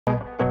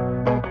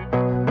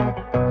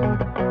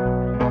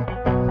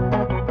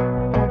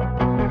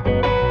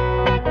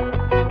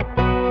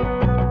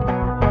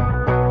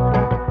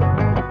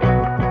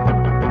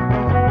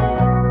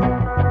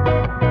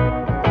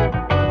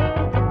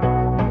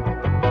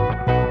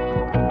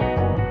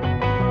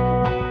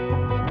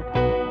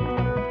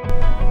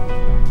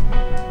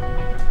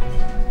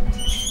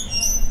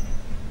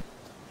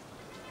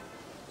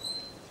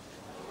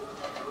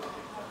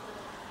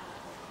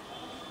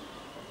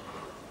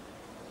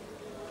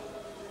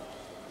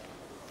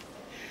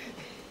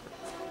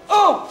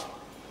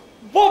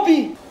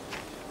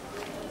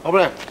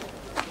bre?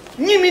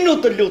 1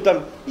 minutë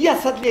lutem. Ja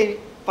sa të levi.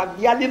 Pak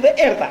djalin dhe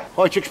erdha.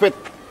 Hoj, çik shpejt.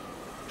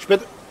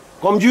 Shpejt.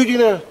 Kom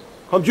gjyqin e.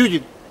 Kom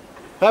gjyqin.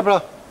 Ha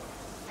pra.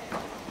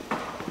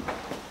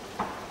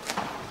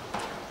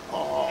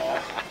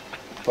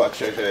 Pak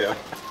sheferja.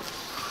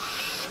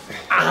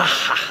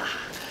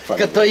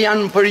 Këto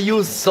janë për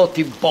ju,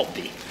 zoti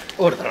BOBI.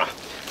 Urdhra.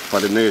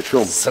 Faleminderit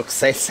shumë.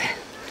 Suksese.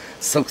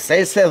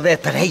 Suksese dhe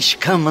të rejsh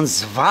këmën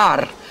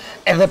zvarë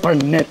edhe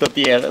për ne të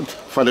tjerët.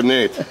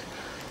 Faleminderit.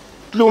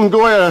 T'lum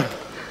goja.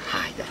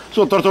 Hajde.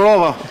 Ço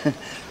torturova.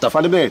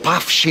 Faleminderit.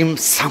 Pafshim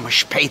sa më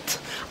shpejt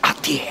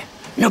atje,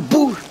 në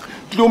burg.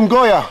 T'lum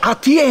goja.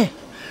 Atje,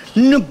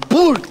 në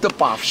burg të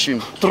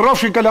pafshim. Të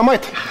rrofshin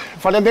kalamajt.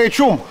 Faleminderit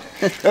shumë.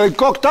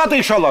 Koktate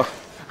inshallah.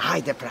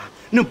 Hajde pra,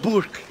 në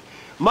burg.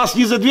 Mas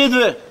 20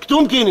 vjetëve,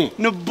 këtu më keni.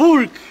 Në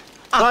burg.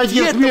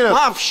 Atje të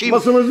pafshim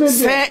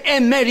se e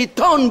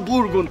meriton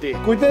burgun ti.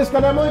 Kujdes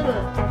kalamajtve.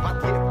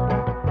 Atje.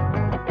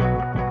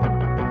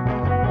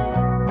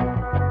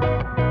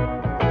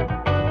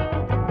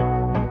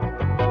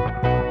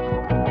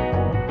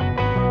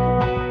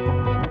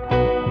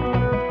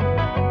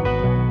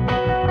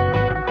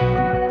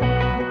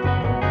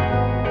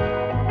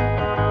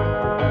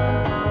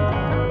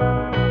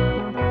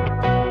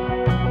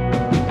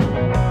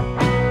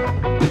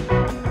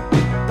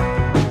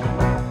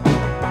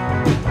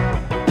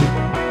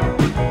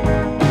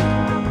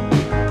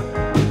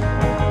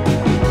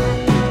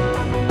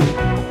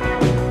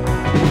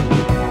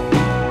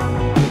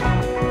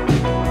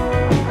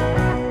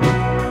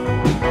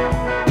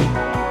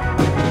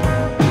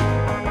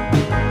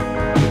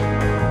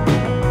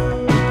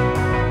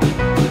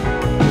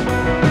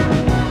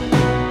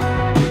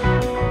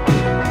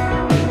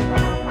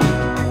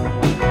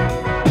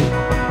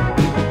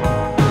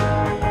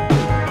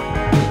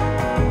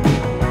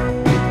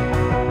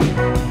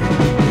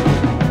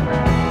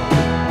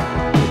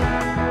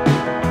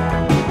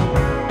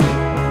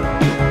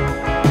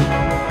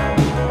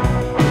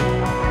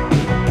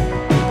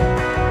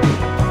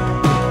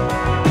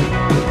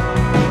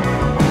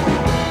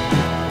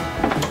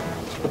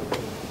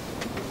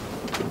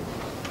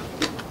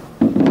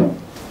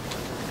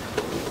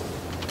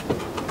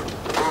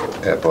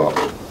 E po,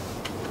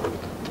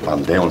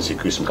 pandeon si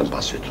kysëm kanë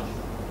pasyt.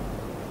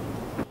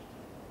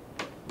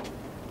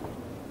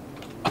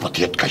 Apo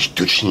tjetë ka që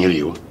tyç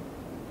njeriu.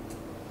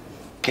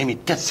 Kemi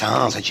 8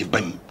 seansa që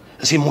bëjmë,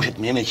 si mushet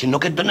mjeme që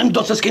nuk e dënëm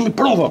do se s'kemi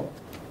provo.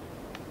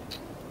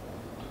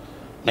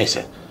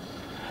 Nese,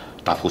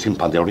 ta fusim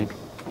pandeorin?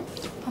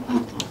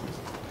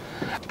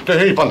 Të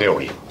hej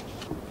pandeori.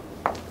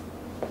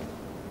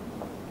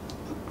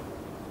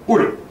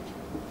 Ure.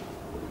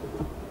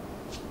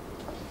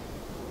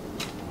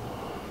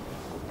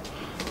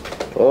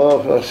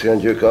 Pas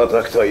janë gjykata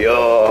këta, ja.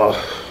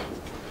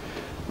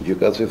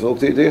 Gjykatë si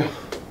thot ti,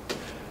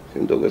 si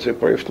më duke se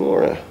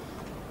përjeftuare.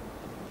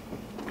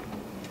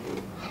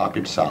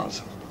 Hapim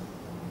seansën.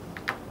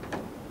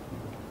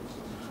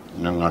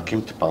 Në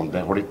ngarkim të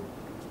pandeorit,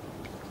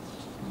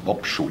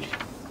 Bob Shuli.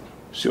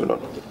 Si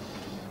unon?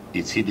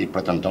 I cili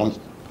pretendon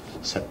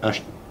se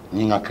është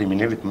një nga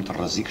kriminalit më të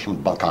rrezikshëm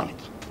të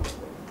Ballkanit.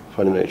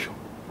 Faleminderit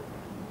shumë.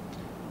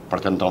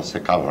 Pretendon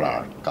se ka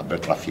vrarë, ka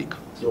bërë trafik,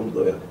 Zonë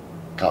doja.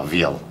 ka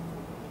vjell.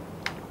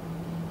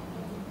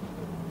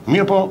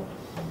 Mirë po,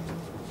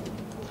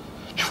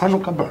 çfarë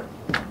nuk ka bërë?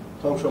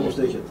 Tham shumë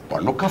ushteqet.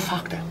 Por nuk ka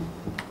fakte.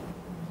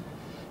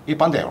 I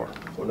pandeor.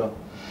 Una.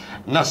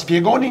 Na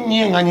spjegoni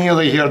një nga një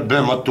dhe herë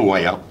bëmët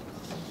tuaja.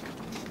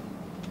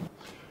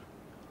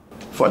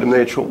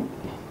 Faleminderit shumë,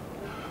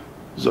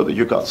 zoti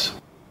gjykatës.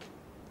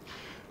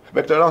 Me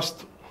këtë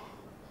rast,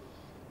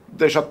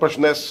 desha të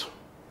përshëndes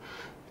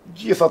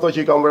gjithë ato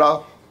që i kam vra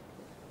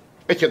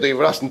e që do i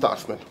vras në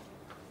tashmen.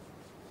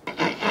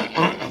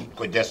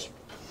 Kujdes.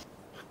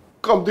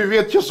 Kam 2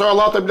 vjetë që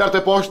sërallate më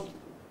lartë e poshtë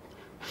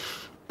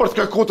për të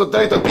kërku të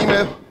drejtën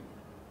time.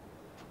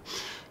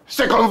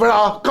 Se kam vra,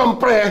 kam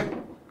pre,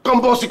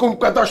 kam bo si ku më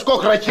ka dash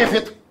kokra e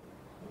qefit.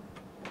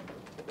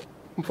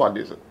 Më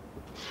fali se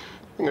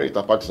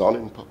ngrita pak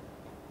zanin, po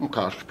më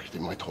ka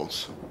shpirti majtë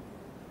honësë.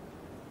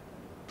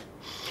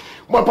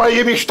 Më pa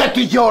jemi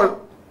shtetë i gjorë,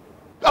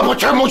 apo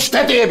që mu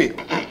shtetë jemi?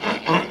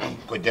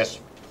 Kujdes.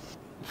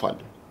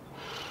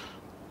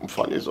 Më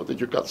fali, zote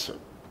gjykatëse,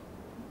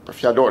 për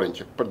fjallorin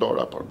që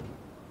përdora, për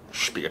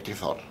shpirti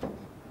thonë.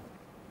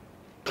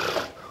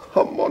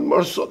 Hamon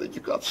mërë, zote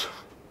gjykatëse.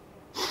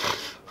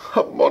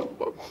 Hamon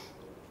mërë.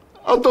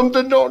 Ato më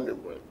dënoni,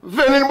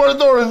 venin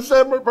mërdorën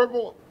zemër për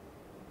mua.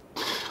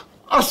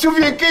 As ju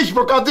vjen keq,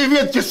 për ka 2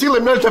 vjetë që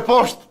sillim nërë të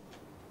poshtë.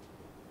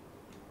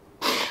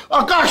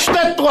 A ka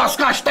shtet tu, as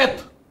ka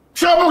shtet?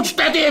 Që mu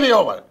shtet jemi,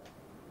 jo, mërë?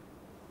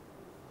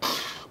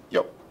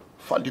 Jo,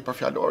 faldi për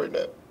fjallorin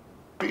e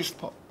pist,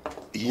 po.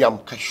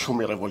 Jam ka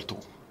shumë i revoltum.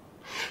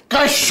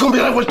 Ka shumë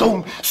i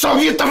revoltum, sa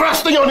vjetë të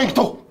vrasë të njonin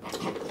këtu.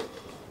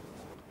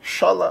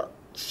 Shala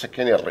se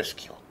keni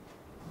risk, jo.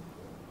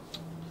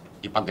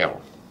 I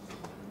pandeor.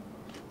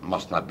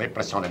 Mos na bëj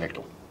presionin e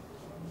këtu.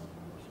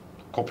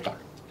 Kupton.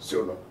 Si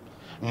unë.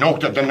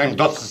 Nuk të dënojmë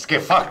do të s'ke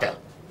fakte.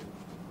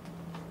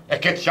 E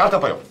ketë qartë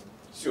apo jo?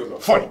 Si unë.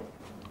 Fol.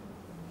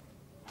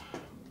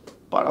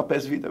 Para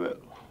 5 viteve,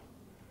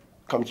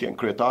 kam qenë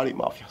kryetari i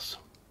mafjas.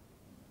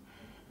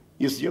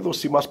 I zgjedhur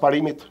si mas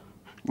parimit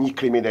një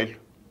kriminel,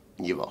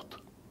 një votë.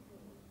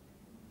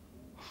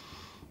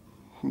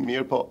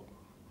 Mirë po,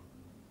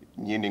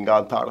 njëni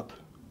nga antarët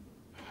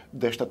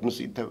deshtet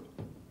mësinte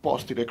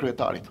postin e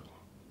kryetarit.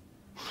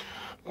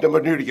 Në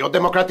mënyrë jo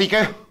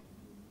demokratike,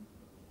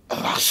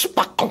 dhe as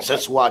pak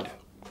konsensuale.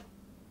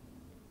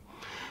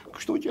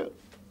 Kështu që,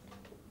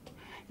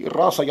 i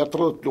rasa ja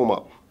 30 pluma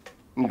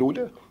në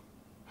lule,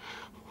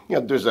 ja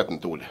 20 në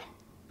tule.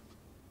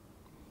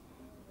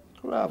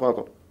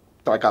 Bravo,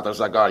 3-4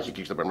 zagarë që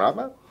kishte për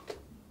mrapa.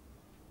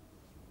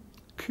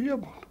 Kjo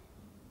mund.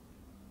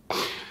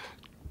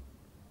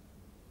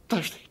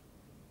 Tashti,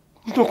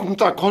 nuk më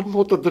takon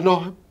më të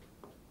dënohem.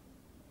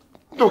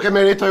 Nuk e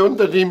meritoj unë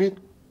dënimin.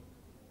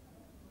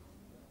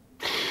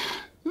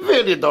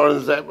 Veni dorën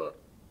zemër.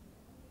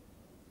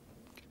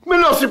 Me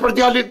nosi për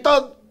djallit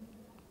tënë.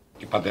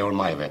 I pa dheur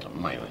maj vetëm.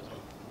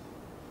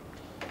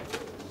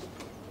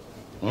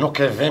 Nuk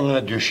e vem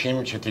në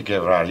dyshim që ti ke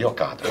vrarë, jo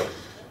 4.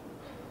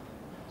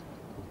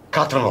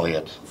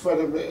 14.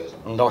 Faleminderit.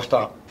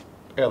 Ndoshta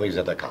edhe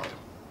 24.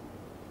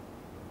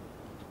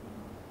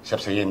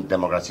 Sepse jemi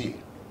demokraci.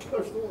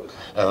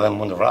 Edhe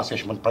mund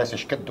vrasësh, mund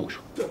presësh këtë dush.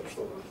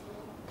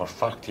 Por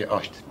fakti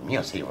është,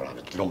 mirë se i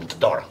vrave, të lumë të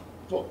dora.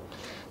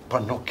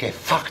 Por nuk ke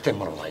fakte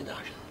më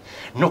vllajdash.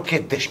 Nuk ke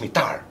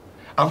dëshmitar.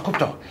 A më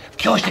kupto?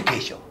 Kjo është e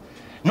keqjo.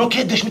 Nuk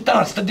ke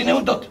dëshmitar, s'të dine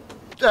unë dot.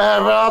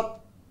 Vrat,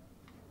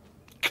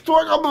 këtu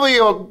e kam dhe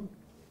jo.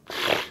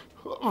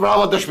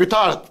 Vrava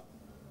dëshmitarët.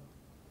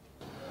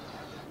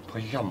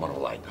 Po jam më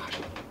vllajdash.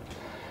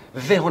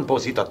 Vehon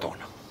pozita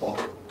tona. Po,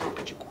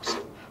 trupe qikusi.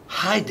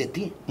 Hajde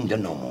ti,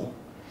 ndëno mu,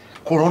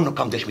 kur unë nuk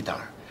kam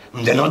dëshmitar.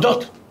 Ndëno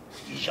dot?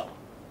 Jo.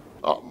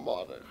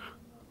 Amare.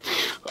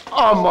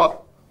 Amare.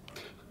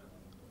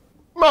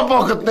 Ma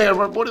po këtë nërë,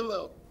 mërë, por i dhe.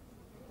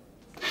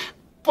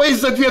 Po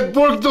 20 vjetë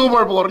burg du,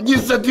 mërë, por,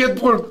 20 vjetë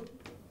burg.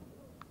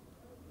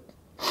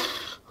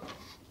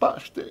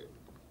 Pashti,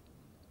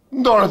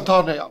 ndorën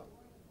tane jam.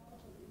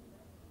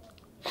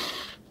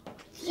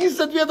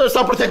 20 vjetë është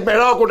sa për tek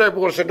Meraku në e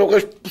por, se nuk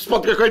është s'po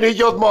të kërkoj një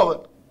gjotë madhe.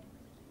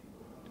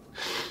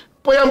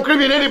 Po jam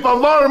krimineli pa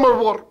mvarë, mërë,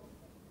 por.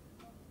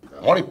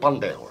 Mori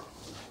pandehur.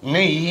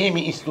 Ne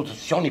jemi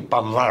institucioni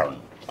pa mvarën,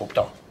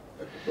 kupton.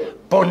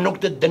 Por nuk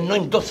të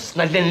dënojmë do se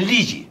s'na lën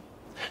ligji.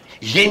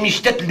 Jemi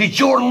shtet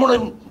ligjor, mërë,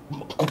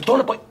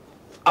 kupton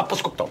apo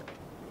s'kupton?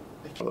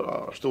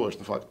 Ashtu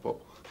është në fakt, po.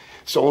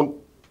 Se unë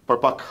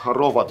për pak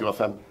harrova t'ju a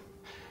them.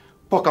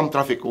 Po kam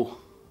trafiku.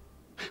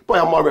 Po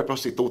jam marrë me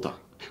prostituta.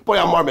 Po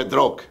jam marrë me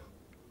drogë.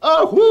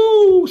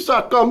 Ahu,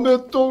 sa kam me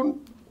tunë.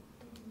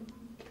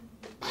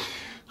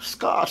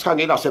 S'ka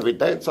njëna se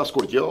evidenca,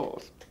 s'kur gjo.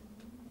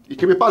 I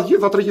kemi pas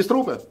gjitha të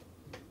regjistrume.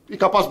 I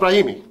ka pas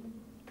Brahimi.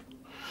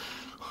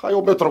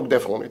 Ajo me trok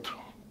defonit.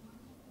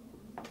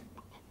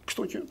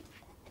 Kështu që,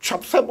 qa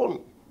të them unë?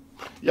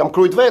 Jam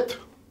krujt vetë.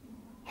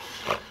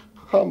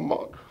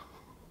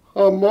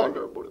 Aman,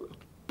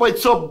 po i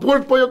co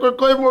burg, po jo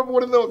kërkoj më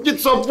burg, një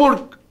co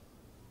burg.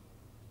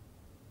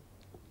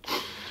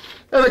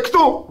 Edhe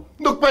këtu,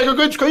 nuk pa i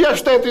kërkoj që këja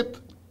shtetit,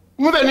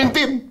 në venin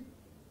tim.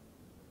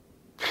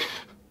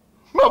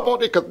 Ma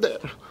boni këtë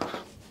derë.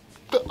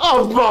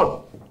 Aman,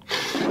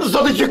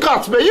 zoti që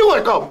kacë me ju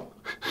e kam.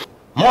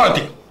 More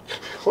ti!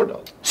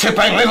 Se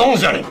pa i ngledhë unë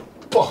zërin.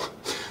 Po.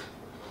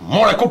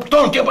 More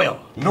kupton kjo po jo.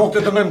 Nuk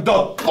të dënojmë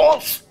dot. Po.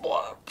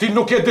 Ti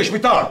nuk je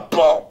dëshmitar.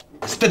 Po.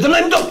 S'te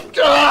dënojmë dot.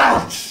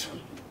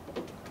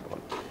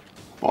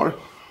 Por,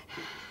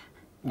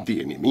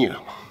 dijeni mirë.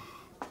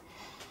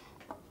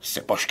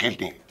 Se po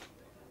shkelni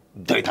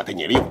drejtat e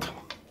njerit.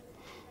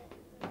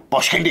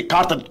 Po shkelni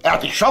kartën e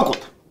ati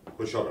shokut.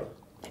 Po shokër?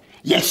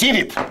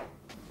 Jelsinit.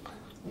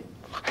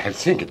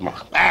 Helsinkit, ma.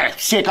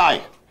 Si e kaj.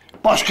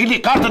 Po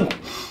shkelni kartën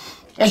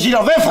e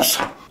Gjirovefës.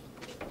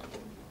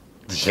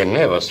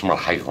 Gjenevës, më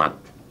hajvan.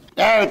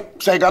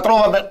 Se e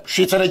gatrova me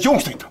shqicën e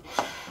gjungështrit.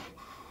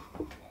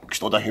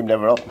 Kështu da hym në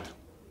Evropë.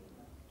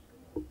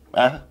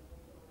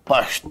 Pa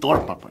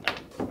shturë për përne.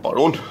 Por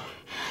unë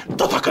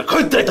do t'a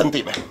kërkoj drejtën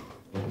time.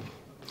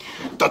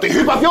 Do t'i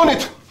hyp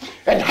avionit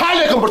e në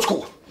halë e këm përçku.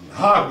 Në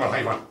hagë, më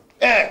hajvan.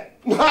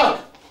 Në halë.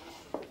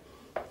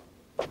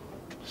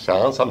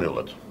 Seansa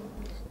mbyllët.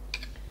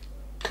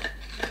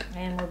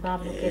 Mor bab,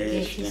 nuk e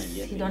di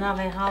si do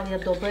nave hallja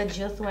do bëhet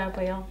gjithuaj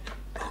apo jo.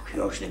 Po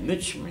kjo është e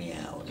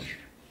mytshmëria,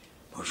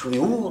 po shumë i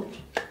urtë.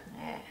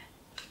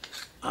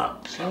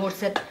 Sigur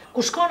se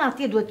ku shkon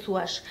atje duhet të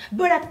thuash.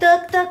 Bëra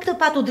këtë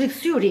patu dritë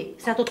syri,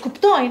 se ato të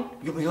kuptojnë.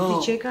 Jo, po jo. Si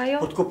që ka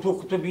jo? Po të kuptu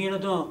këtë mirë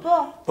ato. Po.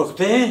 Po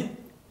këte?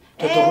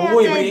 Të të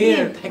ruaj për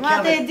herë. Ma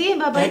të e dim,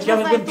 baba, që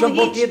më fajtë të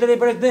hiq. Tjetër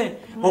e për këte.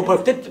 Po për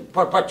këtë,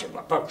 pa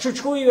që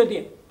qku i veti.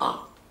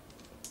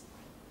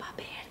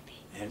 Baba erdi.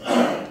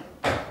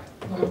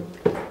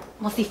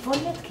 Mos i fol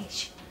me të keq.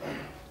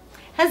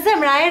 Ha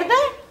zemra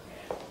erdhe?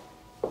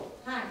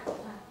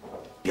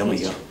 Jo, më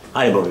jo.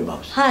 Hajde, bobi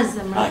babës. Ha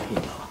zemra.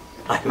 Hajde, baba.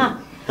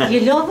 Ha, je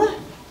lodhe?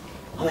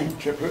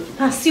 Hajde.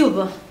 Ha, si u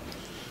bë?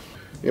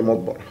 E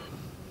mund bërë.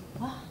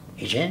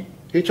 I qenë?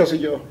 Hiq asë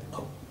gjë.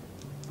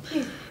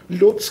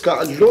 Lutska.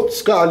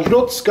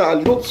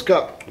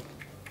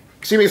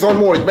 Si mi thonë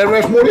morit, merë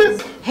vesh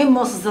morit? He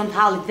mos zënd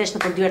hallit vesh në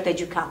përdyrët e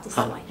gjykatës,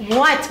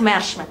 muaj të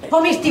mërshme. Po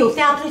mirë ti, u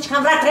theatri që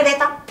kam vrarë 3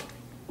 veta?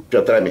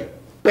 Kjo 3.000.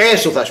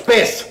 5 u thash,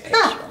 5.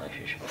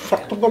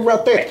 Fakt të kom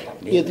vrarë 8,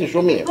 jeti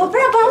shumë mirë. Po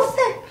pra, pa u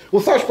the.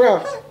 U thash pra,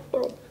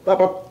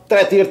 pa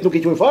 3 tjertë nuk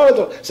I qujnë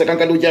fare, se kanë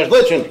kalu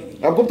 60,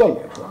 a më kupton?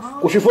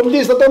 Kush I fut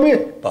listë ato mi?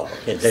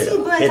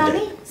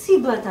 Si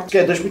bëhet tani?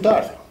 Ke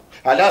dëshmitarë.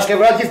 Alas ke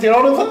vrarë gjithë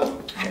Tiranën, thëtë?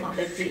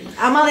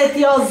 Ama dhe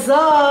ti, o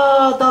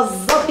zot,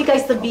 pika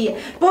I së bie.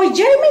 Po I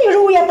gjeri me I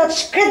ruja të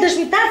shkret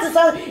dëshmitarë, se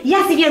sa ja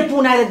si vjen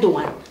puna edhe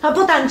duan. A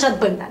po tani që të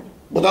bëjmë tani?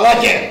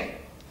 Budalake!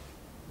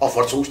 O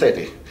forcu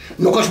shteti.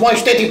 Nuk është muaj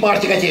shteti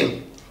parti ka qenë.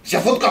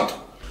 Se fut këtë.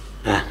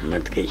 Më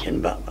të keqen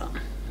baba.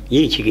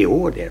 Je që ke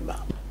order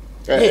baba.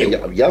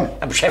 Jam.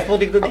 A për shef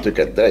poti këtë? Aty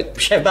këtë drejt.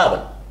 Për shef baba.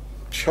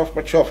 Qof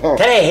për qof, ha.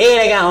 3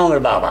 herë ka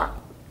hongër baba.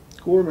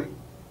 Kur me?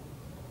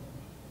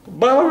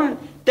 Baba,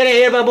 3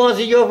 herë pa bon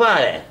si gjo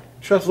fare.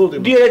 Qa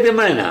thutim? Direkt e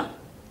mrena.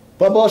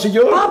 Pa ba si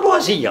gjo? Pa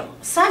bon si gjo.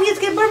 Sa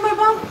vjetë ke bërë më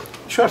bam?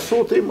 Qa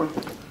thutim, më?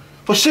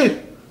 Po si?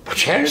 Po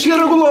qërë? Si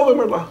regullove,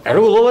 mërla?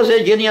 Regullove se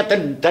gjeni atë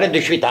 3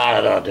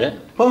 dëshmitarë ato, e?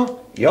 Po?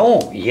 Jo,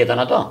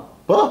 jetën ato.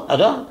 Po?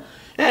 Ato?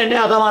 E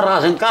ne ato ma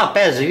rasin, ka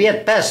 5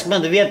 vjetë,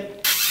 15 vjetë,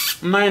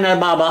 mrena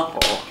baba.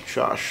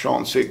 Qa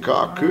shonë si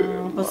ka kë?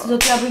 Po si do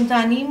t'ja bëjmë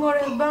tani,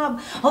 more,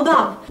 bab? O,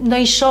 bab, në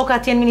I shok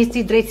atje në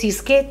Ministri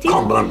Drejtësisë keti?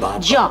 Kam bërën,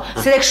 bab. Gjo,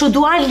 se dhe këshu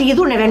duar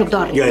lidhur, neve nuk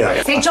dorë. Jo.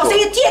 Se në qo se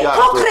jeti e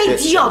kokre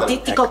idioti,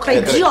 ti kokre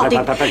idioti,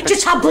 që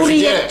qa buri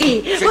jeti.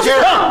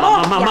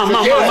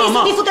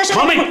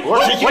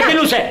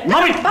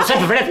 Mami, se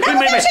të vret,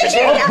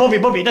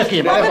 Bobi, në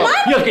s'kije baba.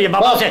 Jo s'kije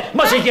baba,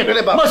 mos e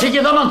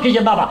gjithë, amon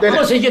t'kije baba.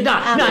 Mos e gjithë,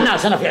 na,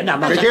 se në fjerë, na.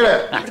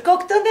 Për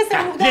kokë tënde se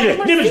nuk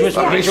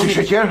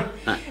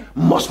dorë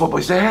Mos po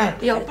bëj se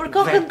herë. Jo, për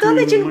kokën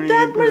tënde që nuk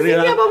datë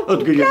mërzitja, po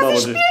plasi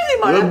shpirti,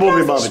 ma,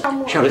 plasi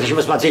shpirti. Shërë të që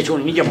më s'ma të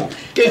qenë, një gjë mu.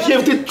 Ke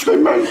qefti të qkoj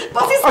mërë.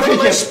 Po si s'ma më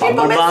shpirti, po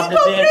me si po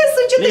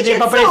presën që të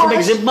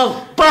qetësosh.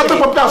 Pratë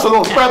po plasë, no,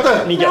 pratë.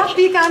 Pra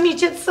pika mi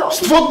qetësosh.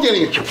 S'fut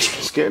njëri.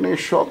 S'keni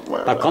shok,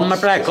 mërë. Pa kom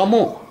më prej, kom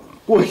mu.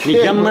 Një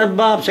gjë mërë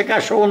babë, se ka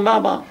shohën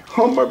baba.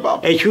 Mërë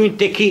babë. E qujnë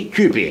të ki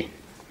kypi.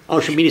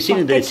 është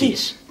Ministrinë e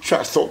Drejtësisë.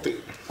 Çfarë thoti?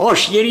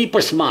 Është njeri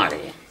për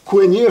smari.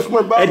 Ku e njeh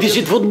më babë? E di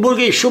si të fut në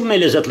burgë shumë me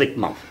lezatlik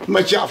më.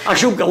 Më qaf. A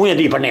shumë ka unë e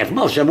di për nefë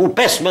më, se mu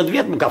 15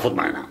 vjetë më ka fut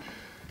marina.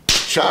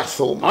 Çfarë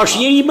thon? Është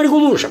njeri I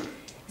mrekullueshëm.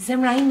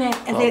 Zemra ime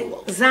edhe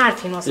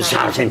Zarfin ose.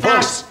 Zarfin po.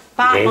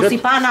 Pa, po si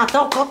pa në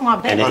ato kot më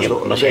bëj.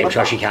 Mos e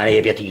kisha shikare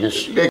e vjetinës.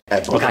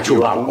 Më ka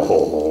çuar.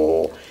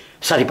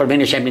 Sa ti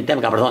përmendë shembin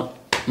tem ka për thonë.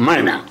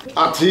 Marina.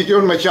 A ti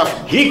kjo më qaf.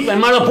 Hik me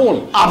marrë punë.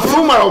 A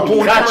pru marrë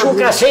punë. Ka çu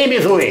kasemi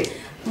thuj.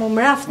 Më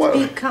mraft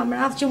pika,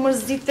 mraft që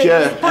mërzite.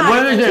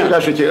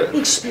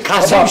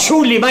 Kasem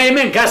shuli, ma e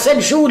men, kasem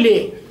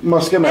shuli.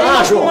 Mos kemë.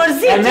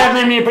 E merë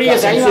me një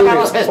prijes, a ima ka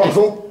mos pesme.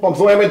 Po më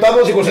thuaj me ta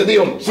do si ku se di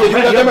unë. Si e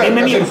gjitha të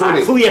me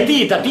shuli. Thuj e ti,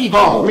 ta ti.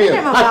 Po, mirë.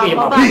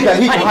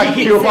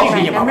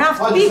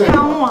 Mraft pika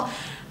mua.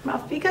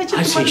 Mraft pika që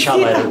të mërzite. Asi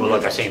shala e rrugullo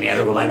kasemi, e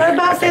rrugullo. Në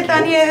base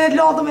tani e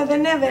lodhëm edhe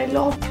neve,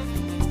 lodhëm.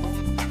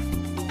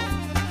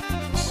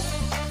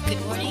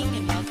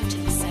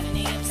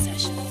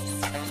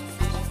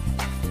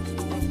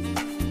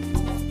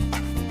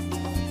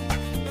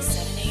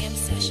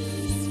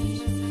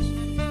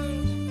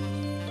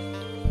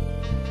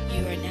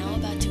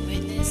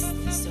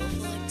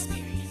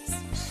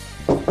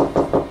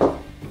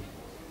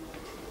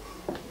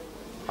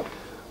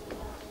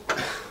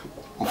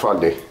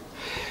 Falni.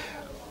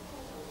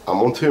 A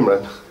mund të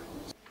hymren?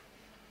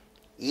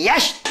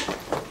 Jasht!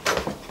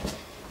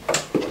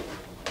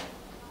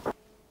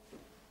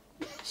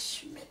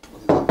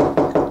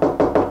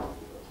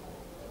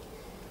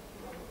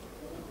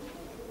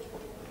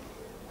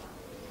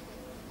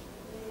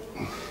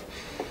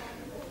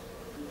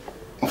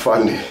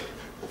 Falni.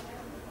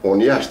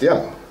 Unë jashtë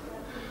jam.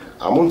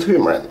 A mund të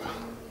hymren?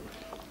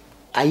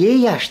 A je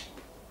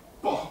jashtë?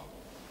 Po.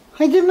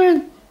 Hajde mërën.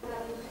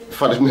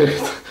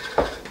 Faleminderit.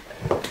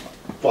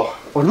 Po.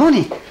 Ormoni.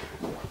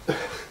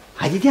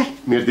 Hajde djarë.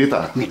 Mirë dita.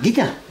 Mirë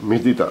dita.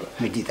 Mirë dita.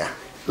 Mirë dita.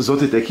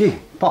 Zotit e ki?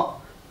 Po.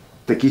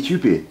 Te ki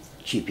qypi?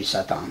 Qipi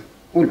satan.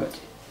 Ullët.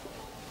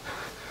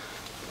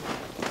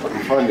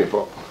 Falni,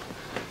 po.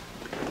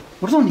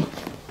 Ormoni.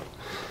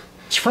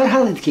 Qëfar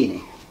hallet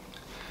keni?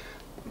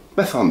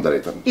 Me thonë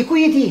drejtën. I ku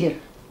jeti her?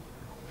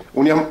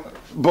 Unë jam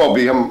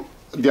Bobi, jam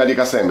djali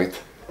Kasemit.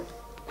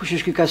 Kush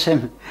është ky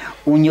Kasem?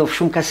 Unë njoh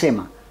shumë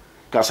Kasema.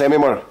 Kasemi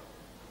mërë.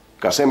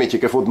 Kasemi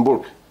që ke fut në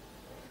burg.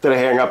 3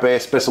 herë nga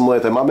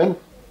 5-15 e mamen?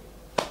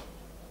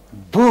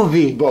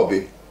 Bobi. Bobi.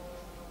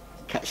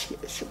 Ka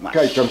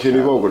I kam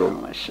qenë I vogël unë.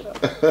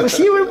 Po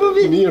si vërë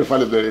Bobi? Mirë,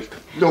 faleminderit.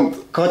 Lumët.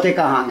 Kot e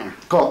ka hangër.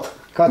 Kot.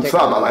 Më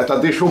thama, e ta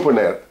di shumë për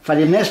nerë.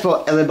 Faleminderit, po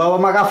edhe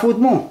baba ma ka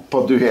fut mu.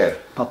 Po 2 herë.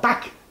 Po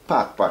pak.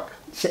 Pak.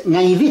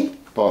 Nga një vit.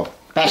 Po.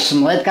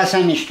 15 ka sa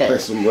një shtet.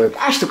 15.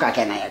 Ashtu ka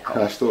kena e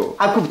kohë. Ashtu.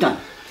 A kupton.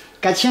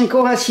 Ka qenë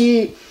koha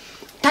si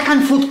Ta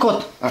kanë fut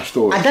kot.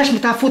 Ashtu A është. dash me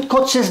ta fut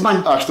kot se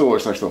s'ban. Ashtu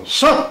është, ashtu.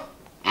 Sot.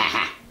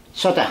 Aha.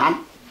 Sot e han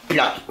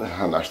plot.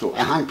 Han ashtu. E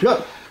han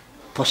plot.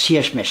 Po si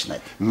është me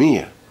shnet?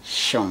 Mirë.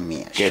 Shumë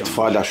mirë. Ke të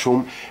fala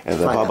shumë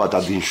edhe Fala. baba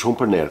ta din shumë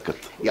për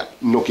nerkët. Ja.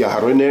 Nuk ja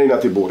harroj nerin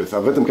ati burri, tha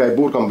vetëm ka i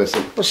burr kam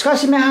besim. Po s'ka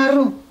si me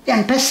harru.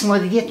 Janë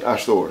 15 vjetë.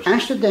 Ashtu është.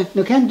 Ashtu dhe,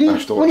 nuk janë 2.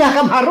 Ashtu. Unë ja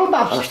kam harru,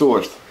 babs. Ashtu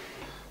është.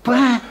 Po,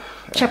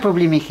 qa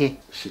problemi ke?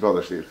 Shiko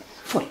dhe shtirë.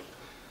 Fol.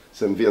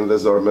 Se më vjen dhe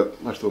zorë me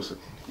ashtu se.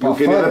 Po, Ju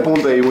keni fol. dhe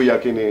punë dhe ju ja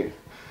keni...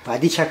 Pa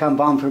di qa kam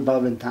banë për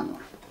babën tanë.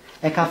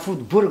 E ka fut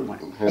burg,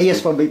 mërë. E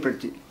jesë po bëj për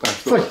ty.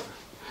 Ashtu Fol. është.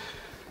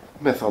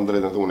 Me thonë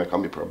drejtën dhe unë e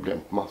kam i problem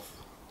të madh.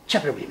 Qa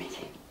problemi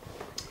ke?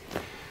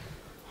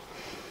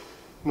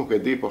 Nuk e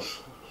di, po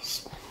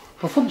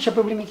Po fol, qa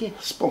problemi ke?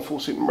 s'po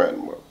fusin mrenë,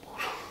 më.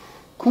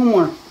 Ku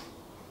mërë?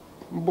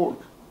 Në burg.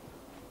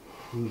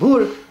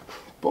 Burg?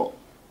 Po,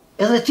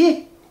 Edhe ti?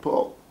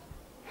 po.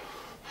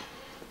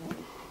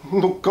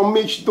 Nuk kam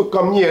miq, nuk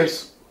kam njerëz.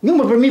 Një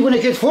mërë për mikun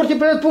e ketë forti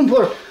për atë punë,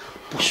 por...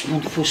 Po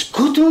s'mund të fus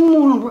këtë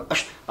mërë,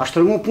 është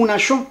tërmu puna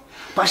shumë.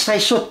 Pastaj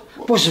sot,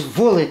 po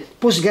s'volle,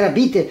 po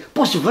s'grabite,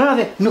 po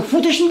s'vrave, nuk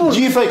futesh në burg.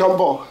 Gjitha i kam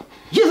bo.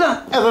 Gjitha?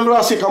 Edhe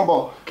vrasje kam bo.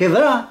 Ke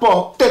vra? Po,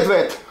 8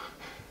 vetë.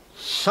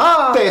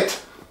 Sa? 8.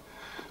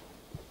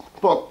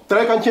 Po,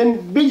 3 kanë qenë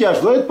bigja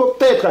 10, po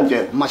 8 kanë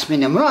qenë. Mas me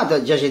në mëra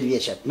të 60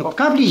 vjeqet, nuk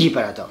ka ligji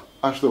për ato.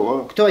 Ashtu, ë?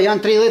 Këto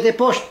janë 30 e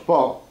poshtë, Po.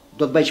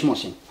 do të bëj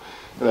qmosin.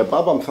 Edhe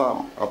baba më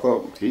tham, apo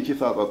hiqi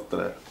tha ato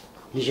 3.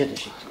 Ligjet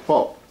e shqit.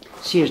 Po,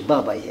 Si është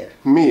baba i herë?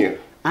 mirë.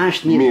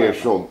 Ashtë mirë Mirë baba.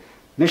 shumë.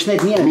 Me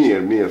shnet mirë?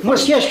 Mirë,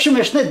 Mos jesh kështu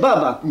me shnet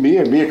baba.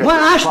 Mirë. Ma,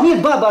 ashtë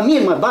mirë baba,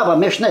 mirë më baba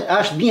me shnet,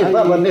 ashtë mirë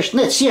baba me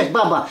shnet, si është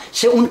baba,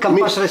 se unë kam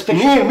pas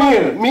respekt.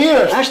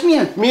 Mirë. Ashtë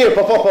mirë. Mirë,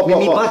 po. Me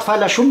mi bat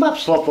fala shumë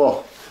babs.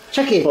 Po.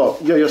 Qa ke? Po,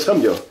 jo,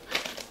 s'kam jo.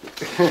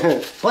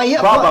 Po, jo,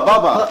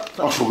 Baba.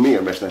 O, shumë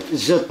mirë me shnet.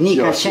 Zotni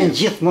ka Jo, qenë mirë.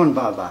 gjithmonë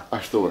baba.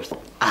 Ashtu është.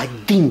 A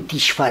din ti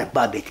çfarë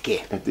babet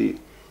ke? E ti,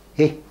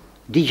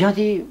 Di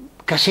gjati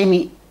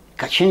Kasemi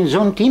ka qenë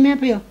zonë time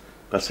apo jo?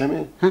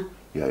 Kasemi? Ha?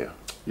 Jo.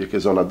 Je ke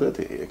zona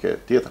dreti, je ke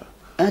tjetra.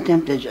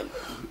 Atëm të gjë,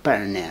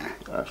 për nërë,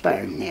 Ashtu.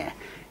 për nërë.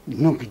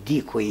 Nuk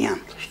di ku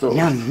janë. Ashtu.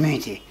 Janë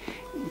myti,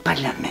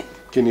 parlament,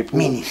 Keni punë.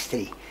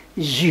 ministri,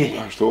 zyre,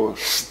 Ashtu.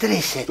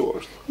 streset. Ashtu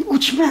është. U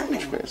qmene.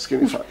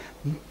 S'keni fal.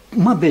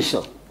 Ma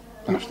beso,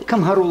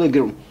 kam haru dhe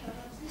grunë.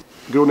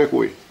 Grunë e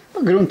kuj. Po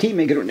grunë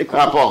time, grunë e ku.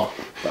 A, po.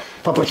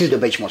 Po për ty do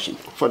bëj qmosin.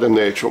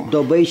 Faleminderit shumë.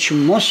 Do bëj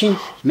qmosin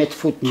me të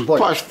fut në bolë.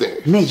 Pashte.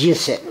 Me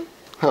gjithse.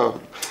 Ha,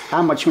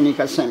 A më quni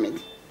Kasemit.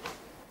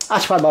 A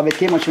qëfar babet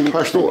ke më quni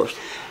ashtu Kasemit. është.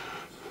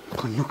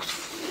 Po nuk të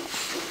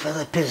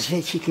edhe 5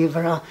 vetë që i ke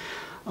vëra,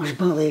 është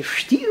bëllë e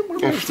vështirë,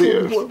 mërë. E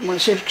vështirë. Mërë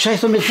se kësha i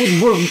thë me të futë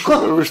burë në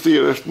kohë.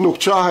 Vështirë është, nuk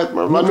qahet,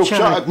 nuk Nuk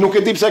qahet. qahet. Nuk e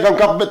di pse kanë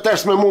kap me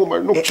ters me mu,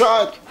 nuk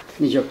qahet.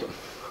 Një gjë këtu.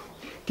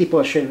 Ti po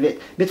është vetë.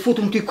 Me të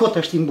futëm ty kotë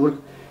është i mburg.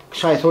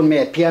 Kësha i thonë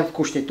me pjerdh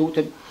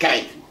kushtetutën,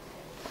 krejt.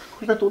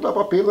 Kushtetuta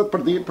papirët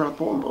për dirë për atë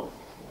punë, po.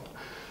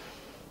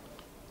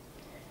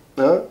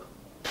 Ha?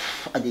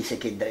 A di se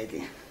ke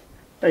drejti.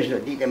 Për çdo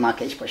ditë ma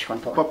keq po shkon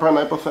po. Po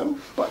pranaj po them,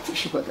 Po ti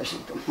shiko tash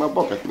këtu. ma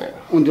boket ne.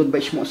 Unë do të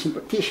bëj shmosin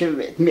për ti shë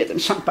vetë, metën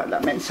sa në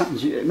parlament, sa në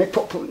zyre, me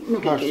popull,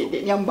 nuk e Ashtu.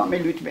 di, jam ba me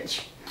lutë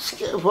veç.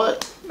 S'ke vaj.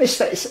 Me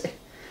strese.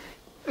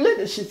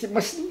 Lede që ti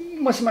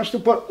mos më ashtu,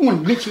 por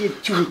unë me që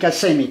jetë quni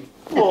Kasemit.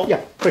 Po. Ja,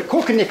 për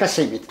kokën e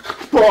Kasemit.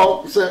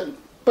 Po, se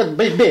Për të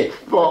bëj be.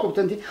 Po.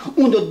 Kupton ti?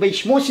 Unë do të bëj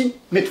shmosin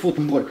me të futë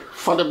në burg.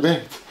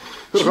 faleminderit.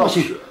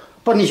 Shmosin.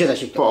 Por një qëta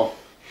që këto. Po.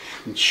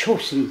 Në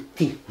qofë se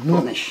ti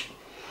mundesh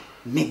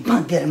me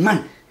ban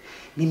derman,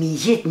 me mi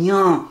gjet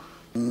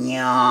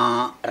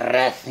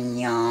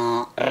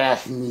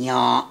rreth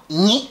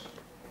një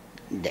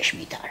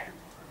dëshmitar.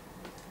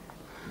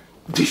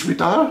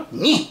 Dishmitar?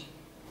 Një.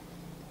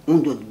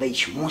 Unë do të bëj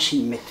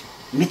qmosin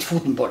me të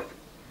futë në burg.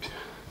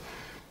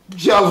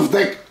 Gjallë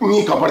vdek,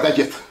 një ka për të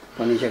gjithë.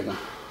 Po një qëta.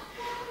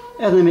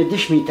 Edhe me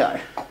dëshmitar.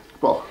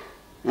 Po,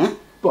 Eh?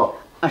 po.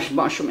 Ashtë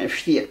ba shumë e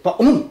vështirë. Po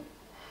unë,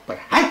 për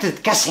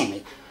hajtët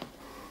Kasemit,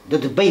 do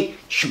të bëj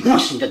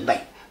qmosin do të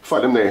bëj.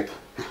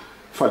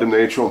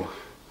 Faleminderit shumë.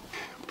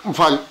 Më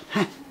falë.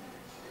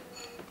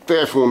 Te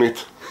e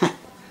funit.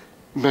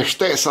 Me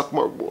shtesat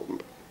më bunë.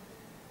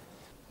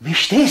 Me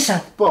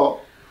shtesat. Po,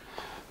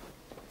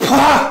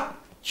 Pa!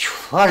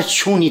 Qfar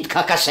qunit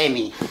ka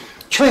Kasemi?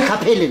 Qo e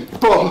kapelin?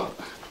 po.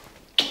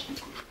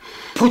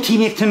 Po ti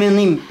me këtë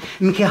menim,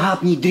 më ke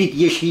hap një dritë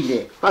jeshile.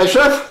 A i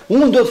shef?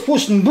 Unë do të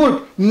fus në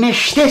burg me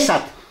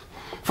shtesat.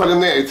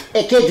 Faleminderit.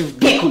 E ketë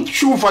vdekun.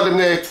 Shumë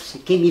faleminderit. Se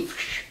kemi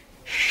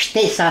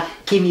shtesa,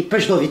 kemi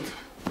për çdo vit.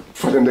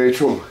 Faleminderit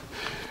shumë.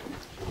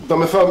 Do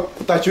me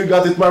thëmë, ta që i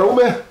gati të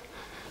marume?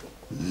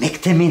 Me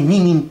këtë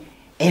menimin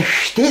e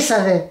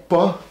shtesave,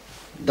 Po,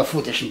 do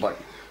futesh në burg.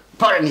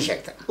 Por një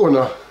që këtë.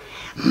 unë.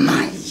 Ma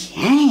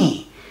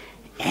jeni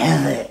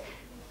edhe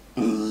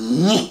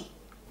një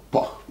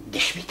Po,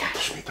 dëshmitar.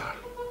 dëshmitar.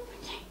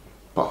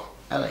 Po,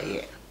 Edhe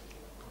je.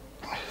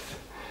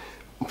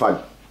 më falë.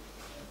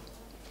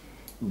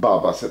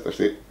 Baba se të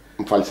shti,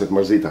 më falë se të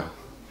mërzita.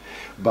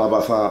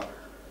 Baba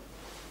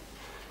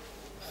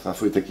tha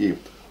thuj të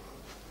kivët.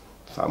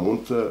 Tha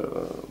mund të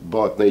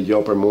bëhet në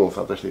gjë për mua,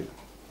 tha tash.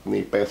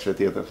 Në 5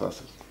 tjetër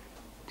thasë.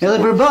 Edhe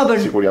për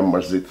babën. Sikur jam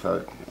mërzit, tha.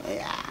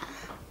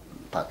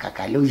 Pa ka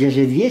kalu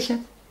 60 vjeçë?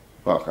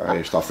 Pa, ka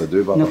e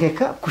 72 baba. Nuk e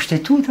ka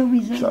kushtetut të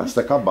vizë.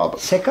 S'e ka baba.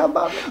 Se ka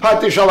babën.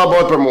 Hajde inshallah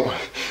bëhet për mua.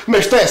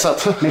 Me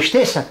shtesat. Me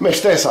shtesat? Me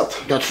shtesat.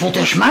 Do të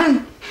futesh man?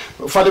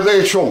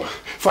 Faleminderit shumë.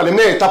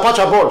 Faleminderit, ta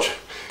paça borç.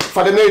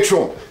 Faleminderit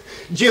shumë.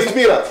 Gjithë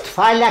mirat.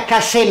 Fala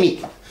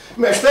Kasemit.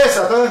 Me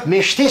shtesat, ë?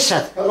 Me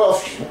shtesat.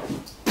 Rrofsh.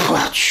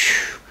 Poç.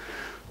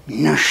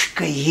 Në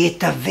shka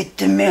jeta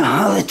vetëm me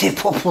hallet e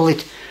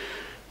popullit.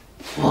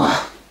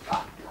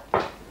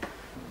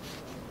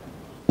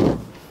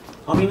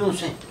 A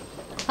minuse.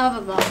 Ha,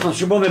 baba.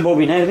 Që bo me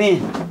Bobin, erdi?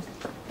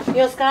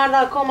 Jo, s'ka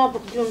ardha akoma, po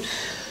të gjumë.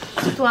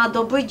 Situa,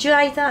 do bëj gjë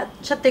ajta,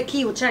 që të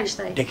kiu, që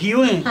ishte aj? Te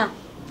kiu e? Ha.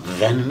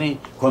 Venme,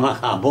 ko ma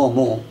ka bo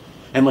mu,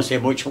 e mos e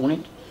boj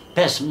qunit,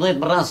 15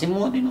 brasi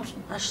mu e minuse.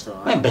 Ashtu.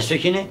 E besoj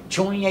që ne,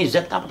 quni ja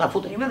 20 ta për ta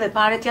futë. Ime dhe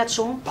pare t'ja të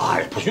shumë.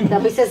 Pare, po shumë. Da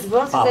bëj se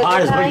zbën, se Pa dhe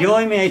pare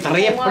s'bërgjojme, e të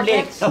rep për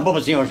lek. Po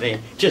si është e,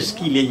 që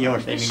s'kile një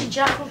është e Ishi mini.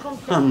 gjakun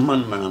komplet.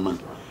 Aman.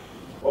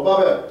 O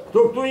babe,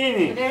 Këtu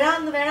jeni.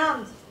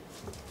 Verand.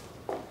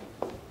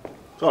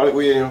 tani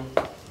ku jeni ju?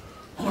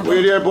 Ku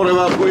jeni e bore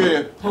vatë, ku jeni?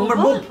 Mër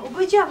Bob. U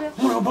bëj gjabë.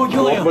 Mër o bo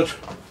gjoja.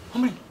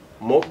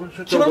 Mokë,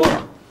 që Që të më bërë?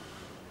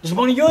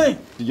 Zboni gjoj?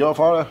 Si gjo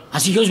fare? A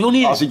si gjoj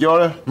zboni? A si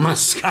gjore?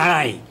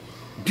 Maskaraj.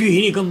 2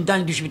 herë kom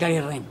dalë 2 shpitari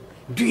rrem.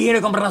 2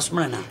 herë kom ras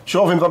mrena.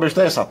 Qofim të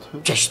beshtesat.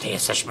 Që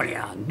shtesa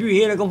shmërja. 2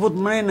 herë kom fut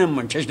mrena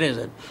më, që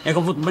shtesat. E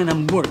kom fut mrena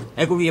më burë.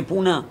 E ku vje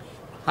puna.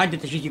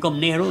 Hajde të shi që kom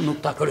neru, nuk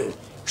ta kry.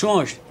 Kështu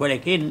është, kër e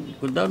ken,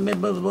 kër do me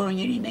bëzboro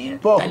njëri nërë,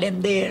 Po. talem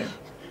derë.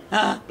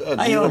 E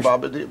di Ajo në është.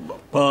 babe, di.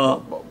 Po,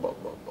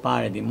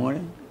 pare di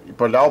more.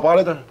 Për lau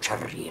pare të?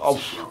 Qarrjet.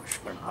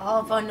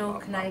 O, po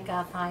nuk na i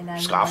ka fajna.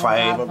 S'ka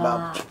fajnë, për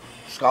babe.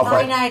 S'ka fajnë.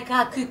 Fajna e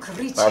ka ky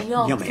kryqë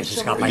jo. Jo, me,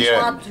 s'ka fajnë.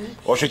 fajnë.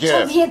 O, shëqere.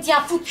 Që vjen t'ja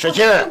fut.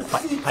 Shëqere.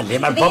 Pa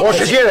lemar, Dhe- po,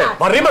 shëqere.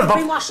 Pa rimër, po.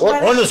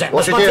 O, nëse, O,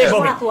 mos pa shëqere.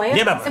 të bobi.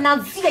 Lemar, Se na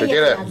nxire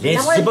Shëqere.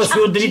 jetën. le si po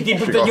su driti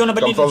për të gjona për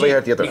Kam ditë. thonë dhe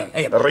herë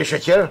tjetër. Rri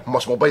shëqer,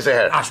 mos më bëj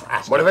zëherë.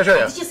 Ashtu. Mori vesh e?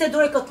 Ti që se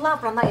duroj këtë lla,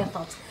 prandaj e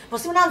thot. Po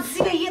si na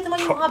nxire jetën më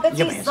një muhabet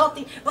Jo, si me,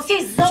 zoti. Po si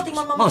ai zoti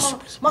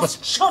mos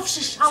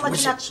qofshi shalla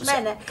që na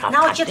çmene. Na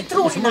oqe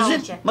truni na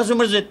oqe. Mos u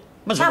mërzit.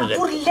 Sa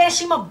bur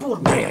leshi më bur.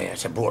 Ja,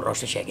 se burro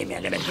është që e kemi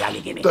element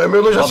djali kemi. Të e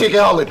mbyllësh asi ke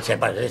hallit. Se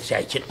pa se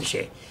ai qit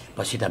pishe.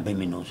 Po si ta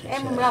bëjmë nuse. E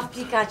më mraf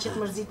pika që të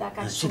mërzita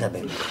ka Si ta shumë.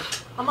 bëjmë?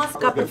 Ama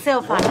s'ka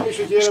përceu fare.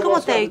 Shko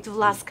më te të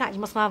vlla s'ka,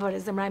 mos ma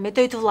vëre zemraj me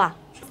te të vlla.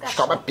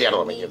 Shka me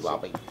pjerdo me një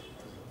babe.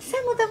 Se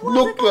më të vlla?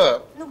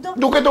 Nuk do.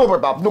 nuk e do për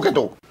bab, nuk e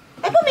do.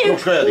 E po mirë, Nuk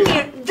shkoj atje.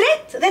 mirë,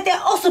 drejt dhe te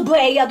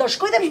OSB-ja do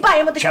shkoj dhe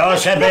mbajë më të Qa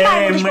se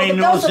bëjmë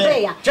nuse?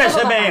 Qa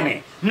se bëjmë?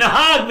 Në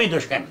hag mi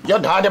të shkem. Jo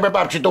në hajde për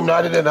bab, që tu më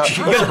hajde në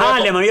Jo në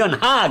hale, më jo në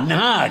hag, në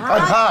hag.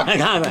 Në hag,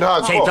 Në hag. në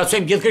hag, Se i po. të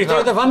cem gjithë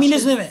kriterit e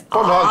familjes neve. Po,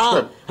 në hag,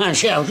 shkem. Ha,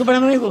 shkem, shumë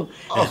për në regu.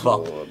 Po.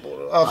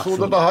 A thu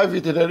do të haj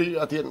vitin e ri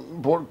atje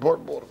në bor.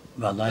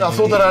 Vallaj. A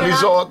thu të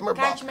realizohet më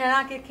Kaq bab.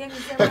 merak e kemi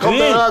E zemrë. kom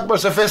të rak për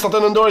se festat e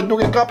nëndorit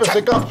nuk i kape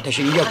se kap. Të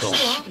shenë gjoto.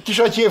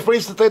 Kisha që e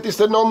frisë të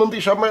 89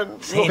 isha me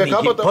nuk e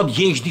kapët. Po të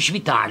gjesh di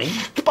shvitari.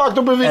 Të pak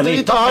të për Edhe vitrin,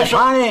 i të të hajsha.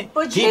 fare.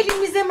 Po gjeli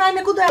mi zemraj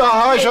me ku do e Të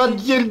hajsha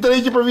gjel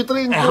drejqi për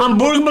vitrin. E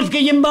Hamburg më të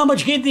kejë mbama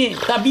që keti.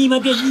 Ta bim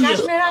atje Kaq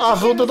gjithë. merak A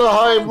thu të të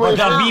haj Po më.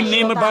 ta bim ne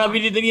më para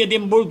vitit të rjetë e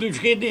Hamburg të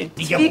shketi.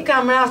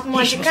 Pika më rast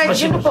mua që ka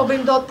gjë po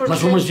bëjmë dot për Ma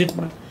shumë mërzit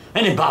më. E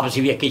në baba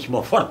si vje keq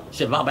më fort,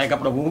 se baba e ka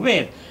provu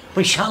vetë. Po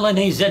inshallah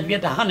në 20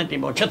 vjetë hanët i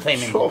mo, që të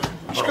thejmë?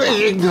 Shka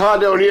i në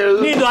hale o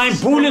njerë. Ni do ajmë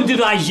punën, ti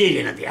do ajmë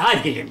gjelin atje.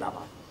 Hajtë keqin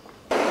baba.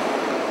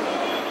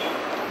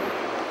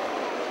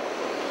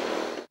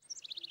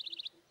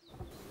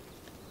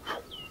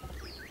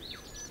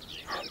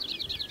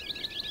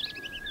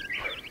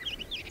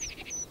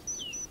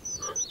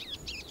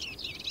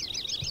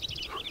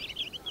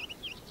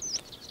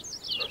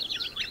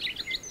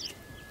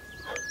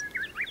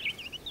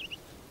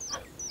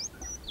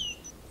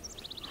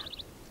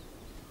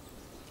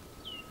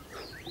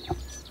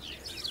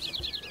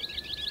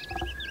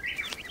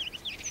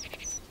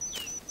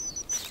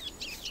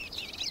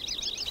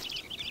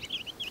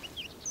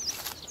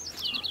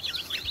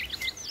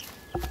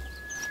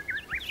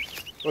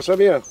 Po sa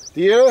mirë,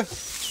 ti e?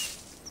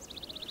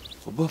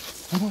 Po bëf,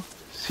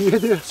 Si e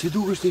ti? si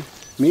dukesh ti?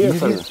 Mirë, Mirë,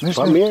 thërë. mirë,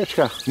 Pa mirë,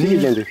 qka? Ti Mirë. i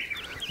gjendi?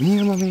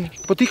 Mirë më mirë.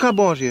 Po ti ka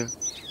bashje?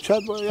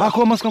 Qatë bëja?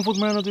 Akoma s'kam fut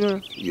mërën atyre?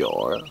 Jo,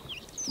 e.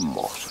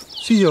 Mos.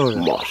 Si jore?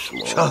 Mos,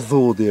 Qa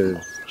dhodi e?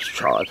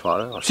 Qatë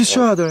fare. Si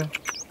s'qadër?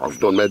 As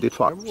do në me ditë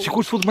fare. Si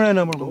kur s'fut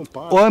mërën e mërë?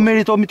 O e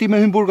merito mi ti me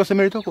Hymburg ose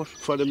merito kush?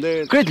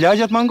 Faleminderit. Kret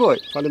lagjat mangoj.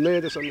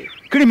 Faleminderit e sa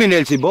mirë.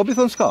 Kriminel si Bobi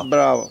thon s'ka.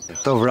 Bravo.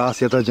 Të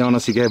vrasja të gjana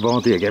si ke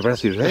bon ti, e ke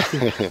prasysh,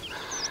 e?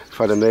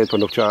 Faleminderit për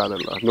nuk qajnë,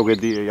 nuk e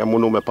di, jam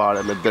munu me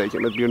pare, me drejke,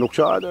 me të bjerë nuk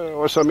qajnë,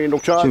 o sa mirë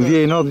nuk Që qajnë.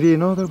 vjej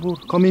natë, bur.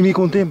 Kam i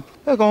mikun tim.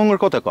 E ka hongër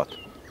kot e kot.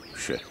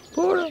 Shë.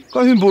 Por,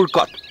 ka Hymburg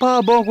kot. Pa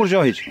bo kur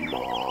gjo hiq.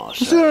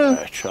 Mase,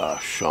 qa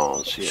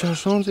shansi. Qa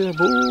shonësi e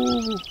bu.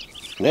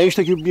 Ne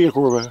ishte kjo bjerë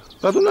kurve.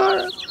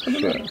 Patunare.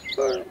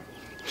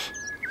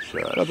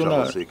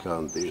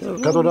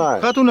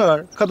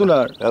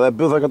 Katunar. Edhe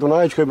bytha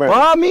katunar që këj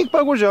Pa, mik,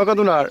 pa kur gjë,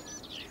 katunar.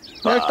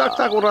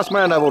 Ta kur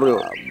rasmaja në vorë.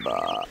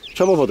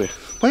 Që më voti?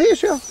 Pa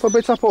ishja, pa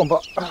bëjt sa pompa.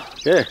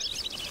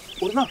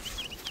 Urna.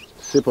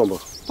 Si pompa?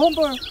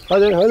 Pompa.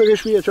 Hajde ke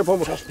shpije, që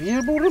pompa?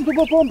 Shpije burrim të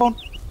po pompon.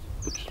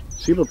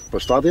 Si për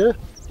shtatje?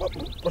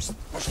 Për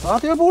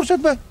shtatje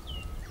burqet be.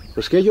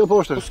 Për s'ke gjë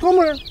poshtë? Për s'ko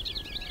mërë.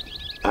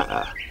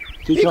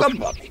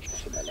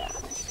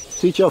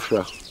 Si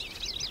qofshra?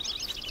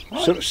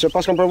 Se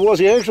pas kam provuar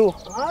si e kështu?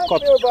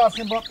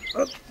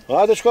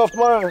 Hajde shkoft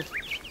marë.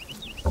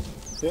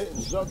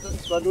 Zotë,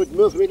 ta duhet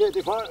mëth me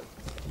leti farë.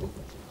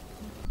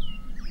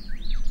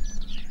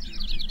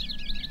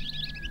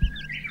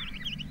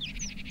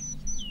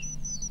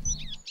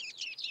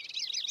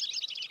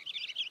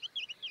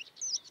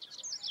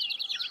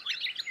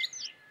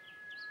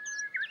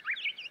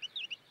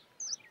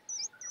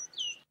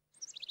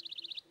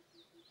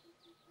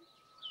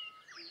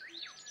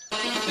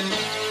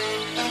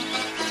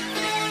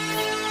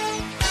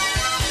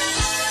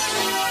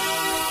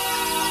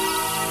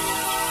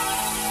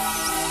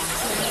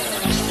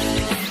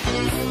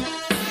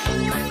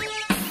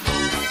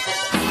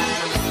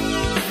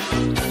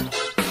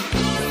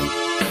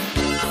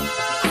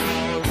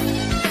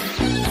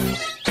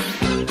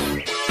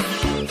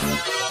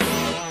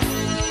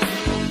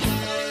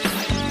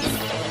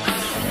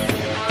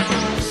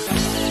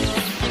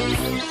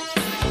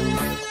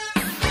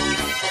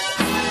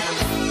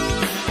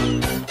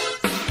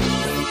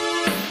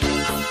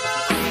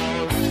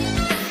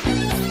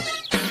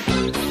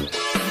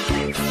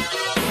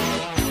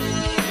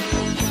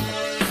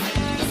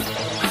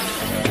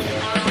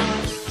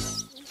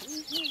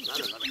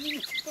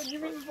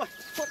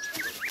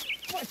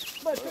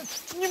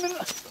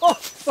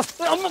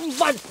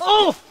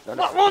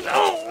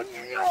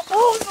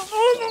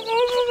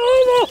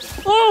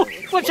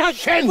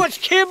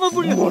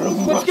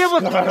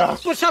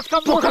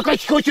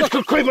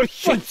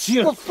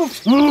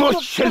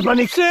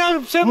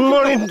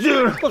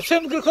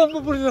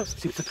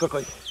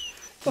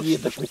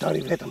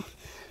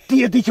 Ti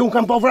e di që unë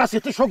kam po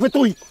vrasje të shokve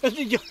tuj.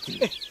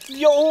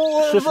 Jo,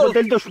 Se s'më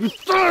del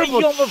dëshmitar,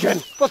 më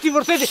qenë. po ti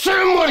vërteti. Se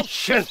më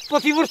qenë. Po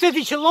ti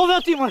vërteti që love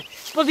ati më.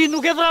 Po ti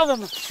nuk e vrave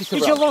më.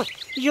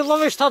 I që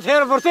love 7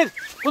 herë vërtet.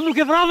 Po nuk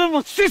e vrave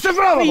më. Si se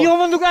vrave më? Jo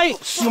më nuk ai.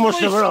 Si më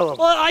se vrave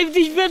më? Ai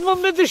vdiq vetë më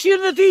me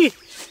dëshirën e ti.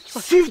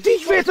 Si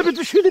vdiq vetë me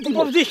dëshirën e ti?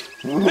 Po vdiq.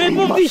 Vetë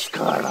më vdiq.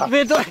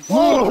 Vetë.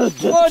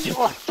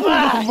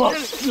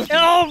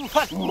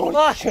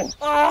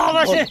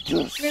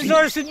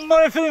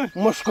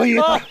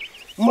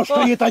 Më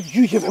shkoj jeta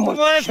gjyqeve, më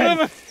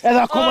qenë.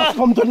 Edhe akoma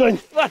s'kom të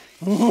nënjë.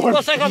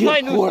 Po sa ka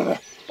fajnë.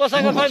 Po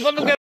sa ka fajnë, po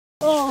nuk e...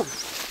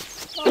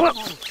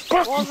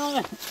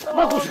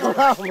 Ma ku s'ka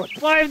kafu, më.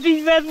 Po e vdiq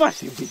vetë më.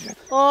 Si vdiq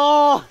vetë.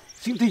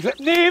 Si vdiq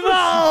vetë.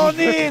 Nima,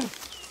 nin.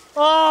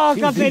 Ka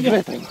Vdiq pene.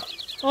 vetë,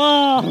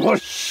 më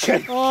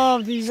qenë.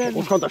 Vdiq vetë.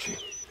 Po shkon tashi.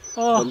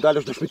 Do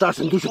m'dalësh dëshmitar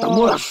se nduqe ta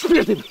mora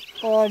shpirtin.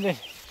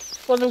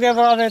 Po nuk e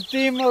vrave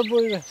ti më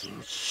bujve.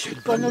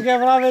 Po nuk e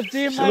vrave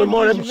ti më. Se më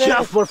morem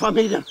qafë për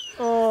familjen.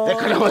 E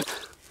kalamet.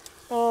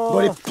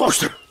 Mori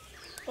poshtër.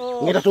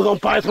 Një të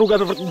dhonë pa e rruga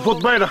dhe vot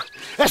Mera.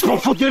 E s'po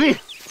më fut njëri.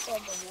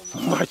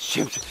 Ma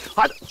qemë që...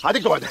 Hajde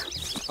këto, hajde.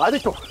 Hajde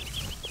këto.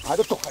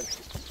 Hajde këto,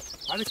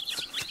 hajde.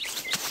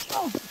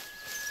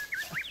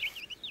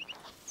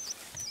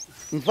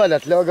 Më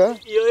falat, loga?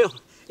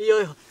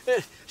 Jo.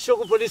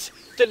 Shoku polis,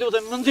 të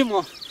lutem, më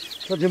ndihmo.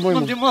 Që t'imoj Më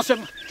më? ndihmo se...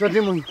 Që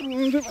t'imoj?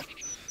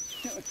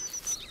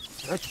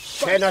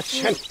 Qenë.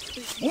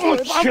 Më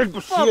qenë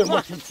bësirë, më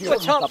qenë.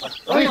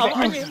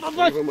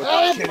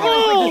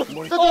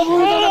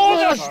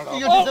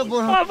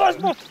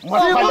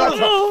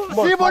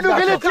 Si më nuk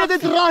e le të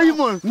të rahi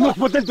më? Nuk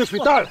më del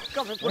dëshmitar.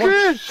 Më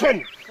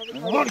qenë.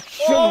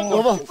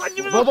 Baba.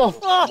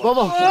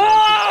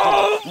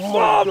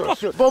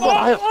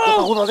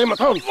 Ta hudha dhe më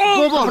tonë.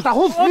 Ta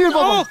hudhë mirë,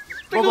 baba.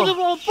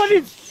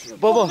 Polic!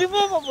 Baba.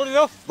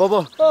 Baba,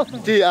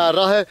 ti a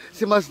rahe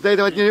si mas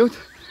dejtëve të njëriut?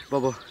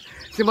 Baba,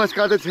 si mas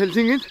kartët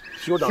Helsingit?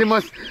 Si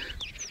mas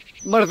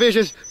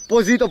marveshës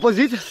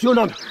pozit-opozit?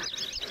 Sjonan.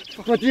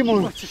 Po ti më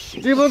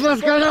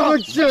mas kara më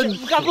qenë.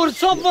 Ka për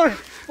copër!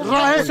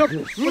 Rahe,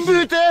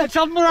 mbyte!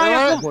 Qatë më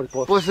raja ku?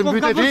 Po se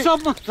mbyte ti,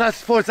 tras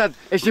forcat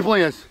e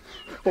Shqiponjës.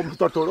 Po më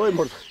torturoj,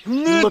 mërë.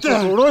 Nyte! Më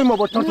torturoj, më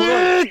torturoj.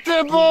 Nyte,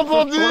 baba,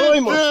 Torturoj,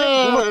 më.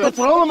 Më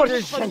torturoj, më.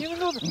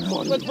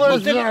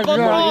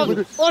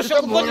 O,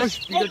 shoku polis!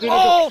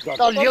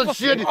 Ta ljellë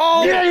qeni!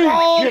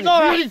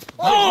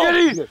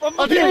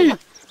 Bjeri!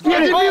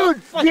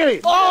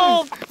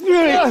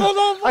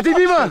 A ti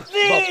bima?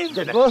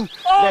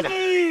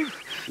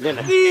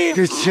 Lene.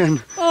 Këtë qenë.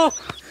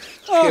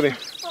 Shkemi.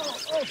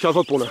 Qa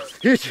thot puna?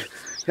 Hiq,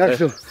 ja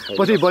kështu.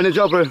 Po ti bëjnë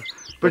gja për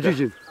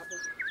gjyqin.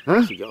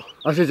 Si gja.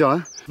 A si gja,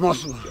 Mos.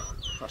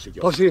 Si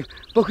gja.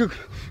 Po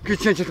këtë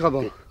qenë që t'ka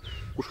bërë.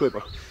 Ku shkoj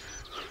pa?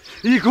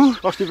 Iku?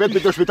 Ashtë i vetë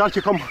me dëshmitar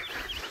që kam...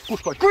 Ku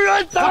shkoj?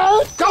 Kujeta!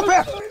 Kape!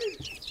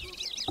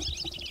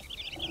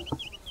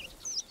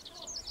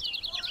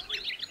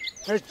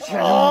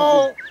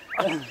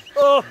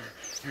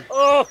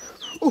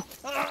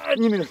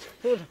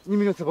 Një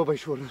minut se baba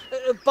I shurën.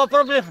 Pa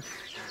problem.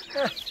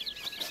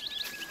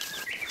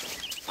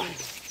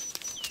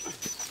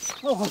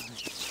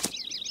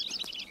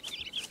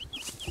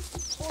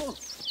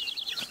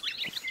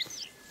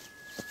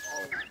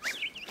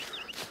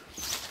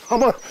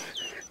 Ama,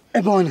 E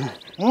bojnë.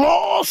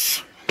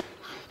 mos!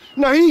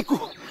 Na iku!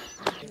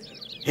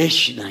 Hiç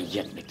në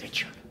jetë me këtë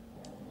qërë.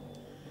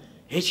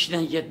 Hiç në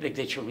jetë me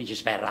këtë qërë që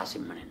s'pe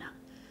rasim mërena.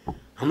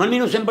 A më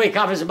minu se më bëj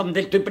kafe se për më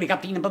delë të për I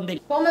kapinë për më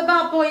delë. Po me ba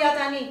poja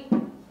tani.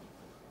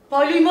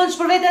 Po luj mund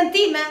për vetën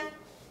time.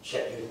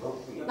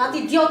 Na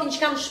ti idiotin që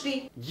kam në shpi.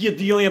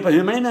 Gjithë joja për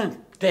hëmërena,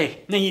 këte,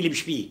 në një lip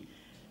shpi.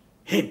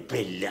 He,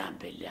 bella,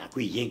 ku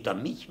I jenë këto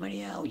miqë,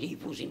 Maria, u jenë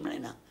I fusin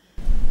mërena.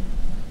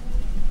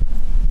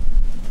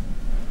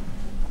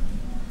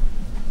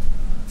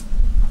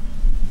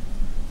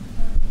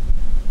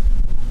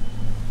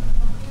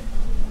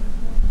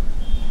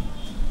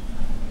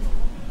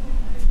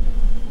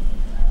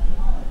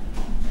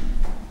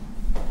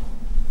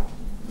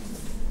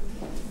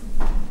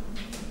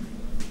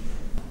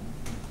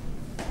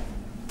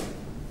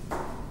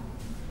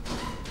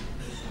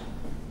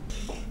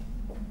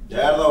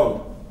 Erdha unë.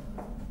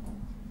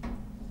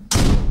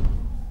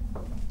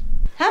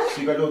 Hem?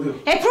 Si ka lodhju?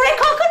 E pure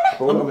kokën?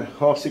 Po, me.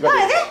 Ha, si ka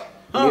Ha, lodhju?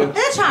 edhe?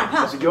 Edhe qarë,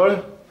 ha? Asigjore?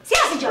 Si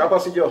asigjore? Ka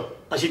pasigjo.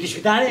 A si ti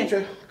shpitare?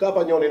 Që ka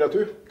pa njonin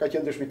aty, ka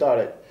qenë të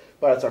shpitare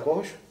para ca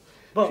kohësh.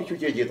 Po. Që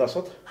që gjitha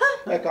sot.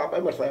 E kapa,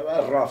 e mërthej,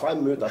 e rafa, e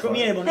myta. Shumë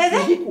mirë, bënë.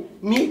 Edhe?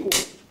 Miku.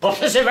 Po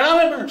se se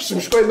vrave, mërë. Si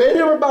më shkoj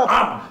menje, mërë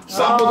baba.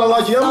 Sa po të la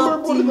që jam,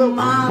 mërë.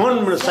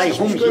 Mënë, mërë, sa I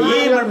hum që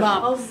jemër,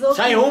 baba.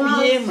 Sa I hum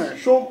jemër.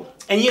 Shumë.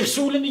 E një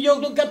rësullën I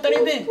gjokë do këtë të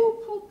rete.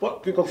 Po,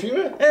 ky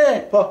komshime? E,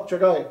 Po, që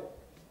kaj?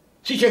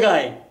 si që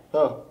kaj?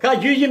 Ha, Ka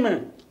gjygjën,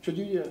 mërë. që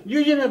dyje?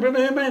 Gjygjën, mërë, për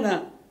me hëmërena.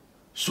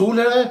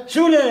 Sulere?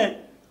 Sule.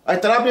 A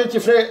I trapje që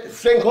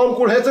flen kom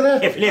kur hetëne?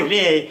 E fle,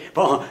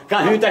 po,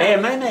 ka hy të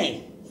hëmërena.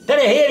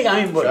 Tëre herë ka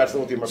hymë Qartë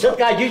u ti bërë. më Sët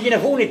ka gjygjën e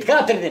funit,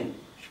 katërtin.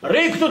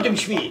 Re këtu të më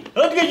shpi.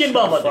 Hëtë ka gjenë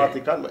baba të.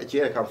 Fati kanë, e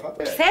qere kanë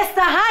fatë. Se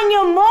s'ta ha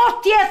një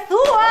motje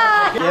thua!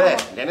 Jere,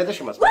 lene të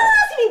shimas. Ua,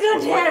 si mi ngrën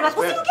gjerëvat,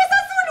 po si nuk jesë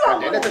asulua!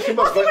 Lene të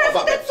shimas. Po si mërë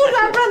si të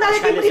sulua brënda dhe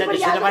ti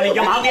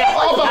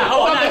për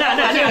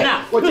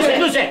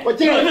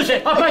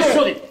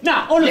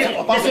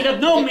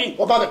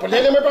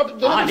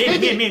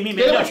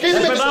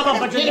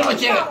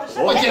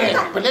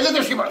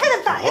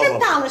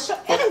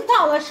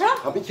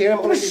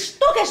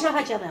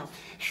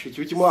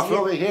Që që mu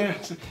afrove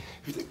herë.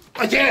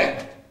 A qere!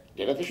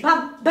 Lene të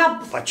shimas.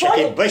 Bab, Pa që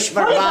ti bësh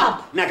më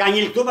brab, në ka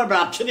një këtu më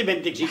brab, që ti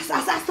bënd të këshik?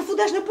 Sa të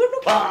fudesh në për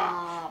nuk?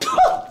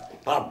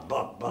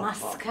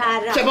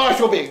 Maskara. Që ba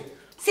shumë?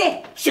 Si?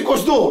 Si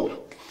kosduhën.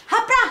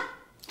 Ha pra!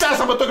 Ta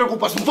sa më të kërku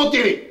pas, më fot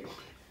tiri.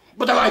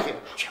 Më të lajke.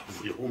 Që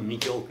vullhum një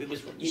gjokë,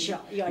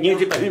 një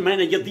të përhyrë mërë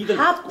në gjithë ditën.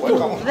 Hap Ku e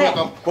kam, ku e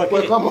kam, ku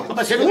e kam.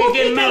 Pa se nuk e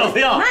ke mëllë,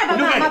 jo.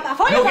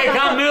 Nuk e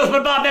kam mëllë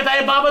për babet, a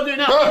e babet dy,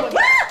 na.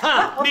 Ha,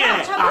 mire.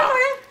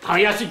 Ha,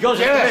 ja si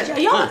gjose.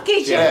 Jo,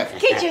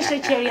 keqe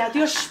sheqerja,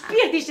 jo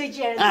shpirti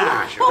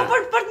sheqerët. Po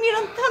për të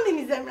mirën tëndi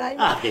mi zemraj.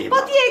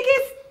 Po ti e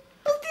kes,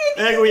 po ti e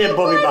kes. E ku je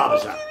bobi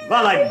babësa,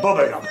 valaj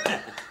bobe kam.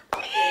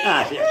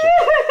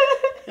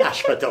 Ja,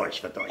 shpëtoj,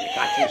 ka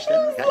qishtë.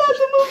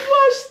 Slatë më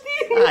pashti.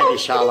 Hajde,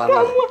 shala,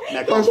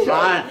 me kom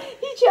farë.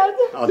 I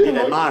qartë. O, ti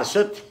në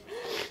marsët,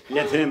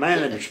 le të në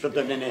mërë në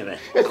shpëtoj në neve.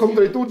 E kom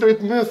drejtu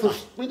drejt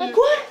mëthës. E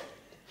ku?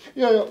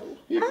 Jo.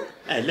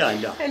 E la.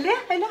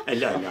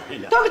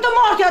 To këtë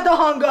mortja do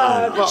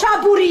hëngër, qa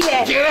burije.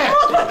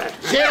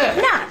 Qere!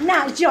 Na,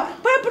 gjo,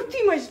 për ty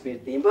më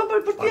shpirtin,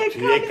 për ty e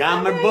Ty e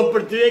kam, mërë bo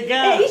për ty e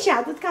kam. I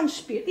qatë, të kam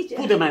shpirt, i qatë.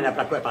 Fute mërë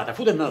pra, ku e pata,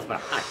 fute mëth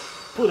pra.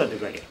 Fute të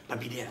kërë. Pa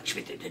bidera,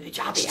 shpite, dhe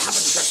që hape të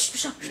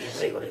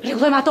kërë.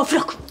 Regullojmë ato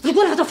flok.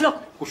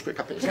 Ku shkoj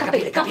kapele?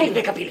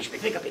 Kapile,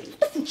 shpite, kapile.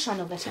 Të funë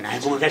shanë dhe. Se na e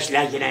mund vesh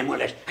lagje, na e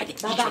mund vesh. Hajde,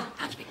 Baba.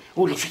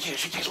 Ullu,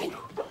 shqeqe,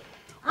 ullu.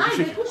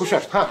 Kush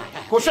është, ha?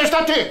 Kush është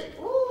aty?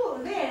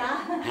 Vera.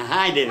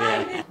 Hajde,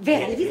 Vera.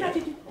 Vera, le vitra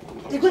aty ty.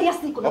 Regulloj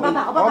jasë Nikola,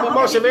 baba.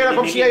 Mo, se Vera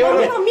kom shia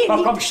jonë. Po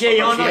kom shje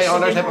jonë.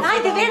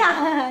 Hajde, Vera.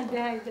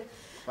 Hajde.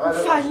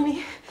 Falni.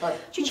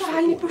 Që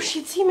falni për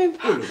shqetësimin.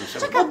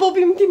 Qa ka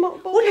bobi më timo?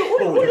 Ullu,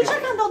 qa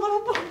ka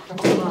ndodhur?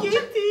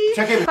 Gjeti.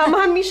 Qa kemi?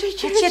 Aman mi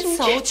shejqere.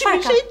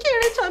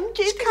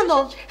 Ka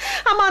ndodhur?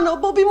 Aman o,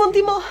 bobi më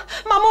timo.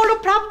 Ma morë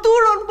prap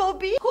duron,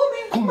 bobi.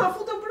 Kume? Ma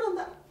futën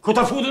brënda. Ku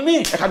ta futën mi?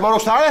 E kanë marrë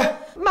ushtare?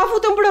 Ma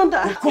futën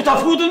brënda. Ku ta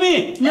futën mi?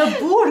 Në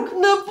burg.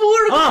 Në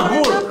burg.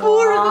 Në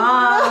burg.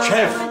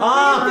 Qef.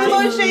 Të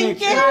moj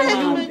shejqere.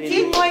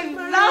 Ti moj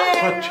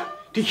vrap.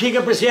 Ti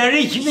qeka përse a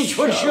rikë në që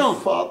përshon.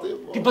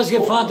 Ti pas ke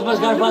fatë, pas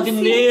ka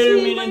fatin lërë,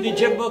 minë në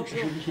që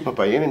bëkë.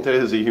 Pa jeni në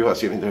Terezi, ju as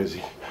jeni në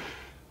Terezi.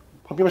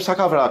 Po mirë, sa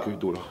ka vra kjo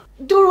duro?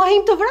 Duro a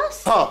im të vras?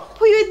 Ha.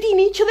 Po ju e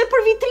dini që dhe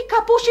për vitri ka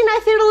poshin a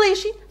e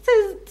thirëlleshi.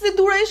 Se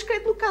dura e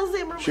shkret nuk ka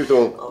zemër. Shiftu,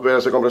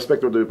 vera se kam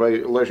respekt për dy, pra i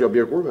leshja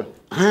bjerë kurve.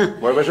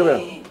 Mojë veshë me.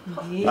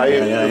 A i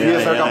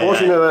vjesër ka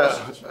poshin edhe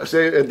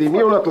se e di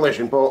mirë në të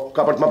leshin, po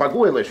ka për të ma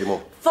pagu e leshin mu.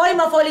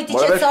 Foli ti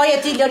qetësoje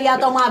ti lëri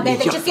ato ma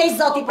bete, që s'je i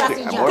zoti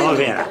prasi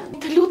gjë.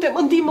 Të lutem,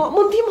 më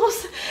ndimo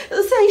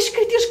se ai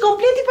shkreti është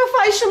komplet i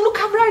pafajshëm, nuk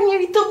ka vrarë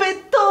njeri, të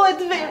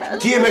betohet vera.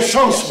 Ti e me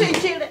shonsmi.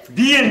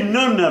 Bie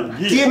nëna,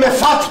 bie. Ti e me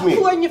fatmi.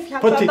 Thuaj një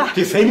fjalë, Po baba.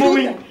 ti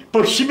thejmumi,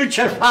 po shime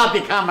qërë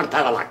fati kamër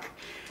të vallak.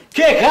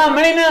 Ke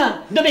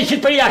Kamera, do me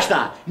qitë për jashta.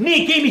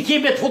 Ne kemi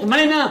qime të fut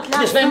Mera,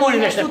 ne s'me mori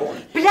në shte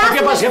punë.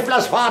 Ke pas ke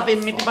plas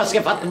fatin, mi ti pas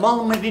ke fatë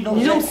malë, me vino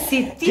në Lumë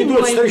si ti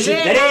duhet shtëshë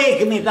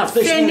drejkë, mi ta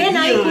ftëshë se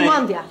nena i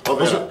kumandja. O,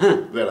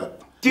 vera.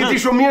 Ti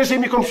ti shumë mirë se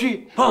mi kom shi.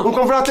 Unë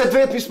kom vratet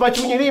vetë, mi s'ma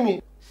që njërimi.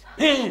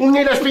 Unë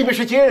njëra shpri me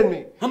shqetjerën mi.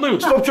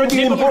 S'po për që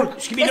njëri më burg.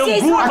 Shkimi në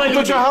burg,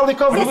 Ato që halli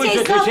kom.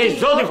 Se i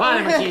zoti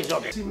fare me si i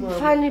zoti.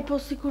 Falni, po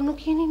sikur nuk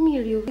jeni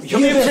mirë ju. Jo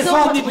me se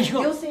fati për shko.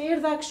 Jo se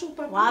erdha kështu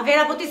pa. Ua,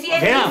 vera, po ti si e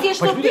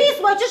shtopis,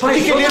 mo që Po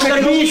ti ke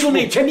lirë me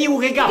shumë, që mi u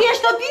ke ka. Ti e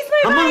shtopis, me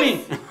Mami.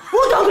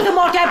 U do këtë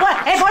morte,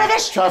 e bore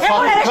vesh.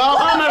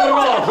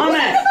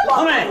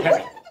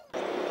 Hame.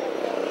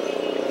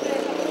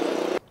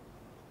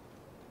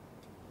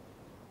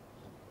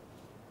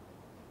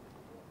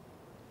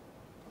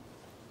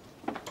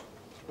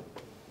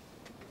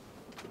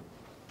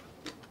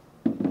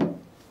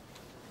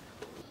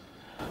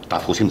 Ta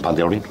fusim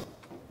pandeurin?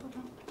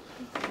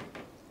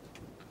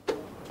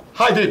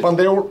 Hajde,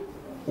 pandeur,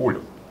 ullë.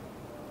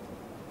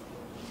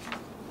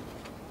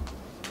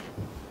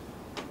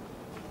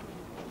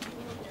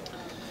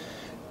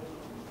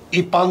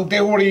 I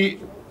pandeuri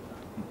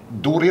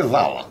duri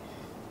dhalla.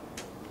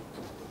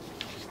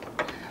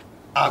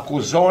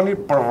 Akuzoni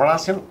për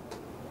vrasjen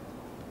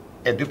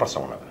e 2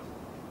 personave.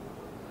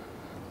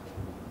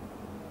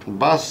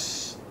 Bas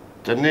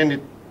të neni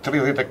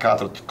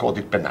 34 të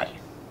kodit penal.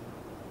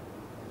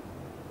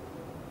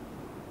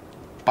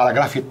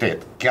 Paragrafi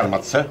 8, kjerma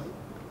C,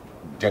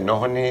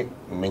 dënoheni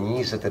me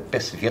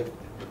 25 vjet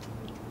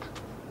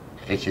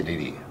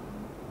heqëlliri.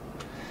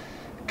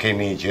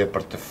 Keni gjë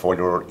për të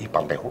folur i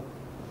pandehur?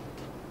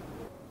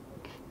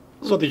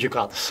 Zoti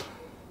gjykatës,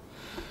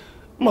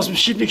 mos më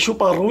shqipni kështu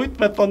pa rrujt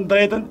me thonë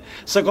drejten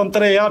se kom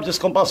 3 javë që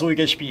s'kom pas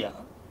ujke shpia.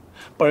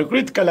 Për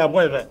kryt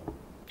kalamojve,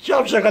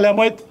 qafë që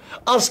kalamojt,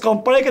 as kom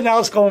preken e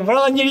as kom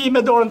vra njëri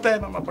me dorën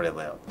tema më për e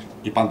dhe.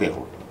 I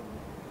pandehur.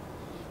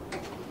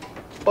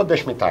 Po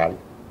dëshmitari,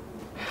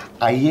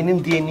 a jeni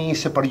ndjeni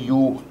se për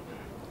ju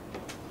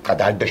ka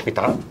dalë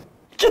dëshmitar?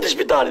 Që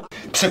dëshmitarit?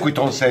 Pse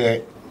kujton se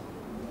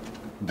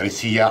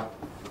drejtësia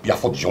ja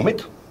fut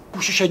gjumit?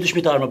 Kush është ai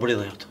dëshmitar më për e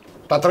dhe jotë?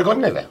 Ta të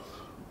regon neve.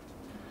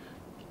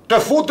 Të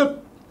futët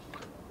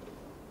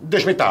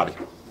dëshmitari.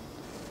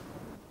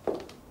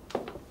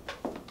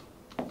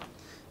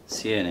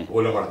 Si jeni?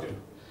 Ullë më aty.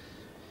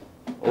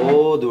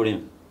 O,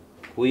 durim,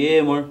 ku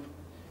je mër?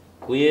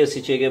 Ku je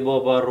si që ke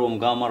bo pa rrumë,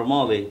 ka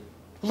marmali?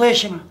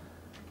 Leshime.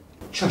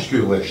 Qa është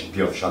kjo leshtë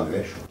pjofë shanë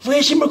veshë?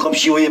 Leshime, kom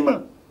shiu ime.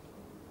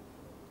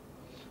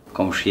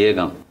 Kom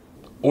shjegam.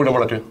 Ullë më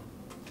aty.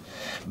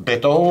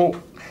 Betohu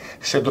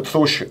se do të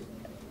thush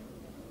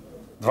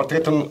të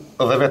vërtetën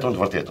dhe vetëm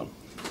të vërtetën.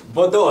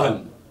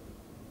 Bodohem.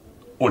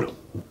 Ullë.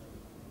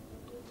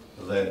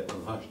 Dhe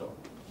vazhdo.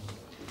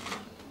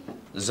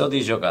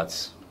 Zoti Gjokac,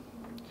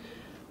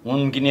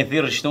 unë më kini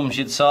thirë shtumë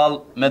qitë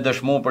salë me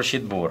dëshmu për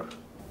qitë burë.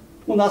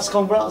 Unë atë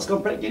s'kom vra,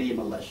 s'kom prekjeri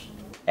më lesh.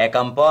 E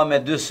kam pa me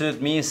 2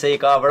 sytë mi se i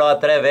ka vra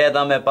 3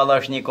 veta me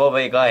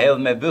Palashnikove i ka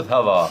hedhë me byth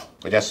hava.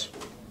 Kujdes.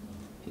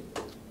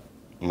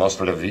 Mos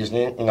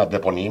lëvizni nga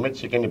deponimet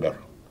që keni bërë.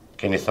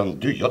 Keni thënë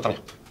 2, jo 3.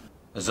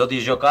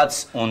 Zoti Gjokac,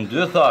 unë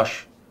 2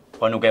 thash,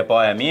 po nuk e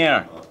pa e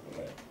mirë.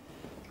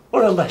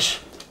 Ore lesh,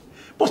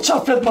 po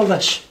qa flet më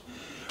lesh?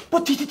 Po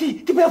ti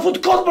me ja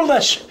fut kod më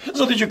lesh,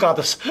 zoti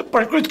gjykatës,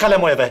 për kryt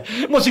kalamojve.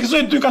 Mos i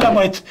gëzojnë 2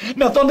 kalamojt,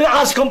 me thonë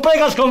as kom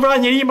prek, as kom vra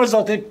njëri më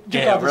zoti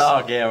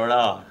gjykatës. Ke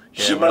vra.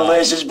 Shimër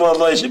lesh, ishë bërë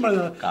lesh, shimër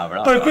lesh. Ka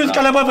vra. Për kryt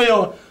kalamojve jo,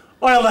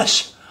 ore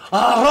lesh,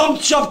 a rrom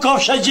të qop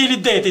kofsha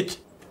gjilit detit.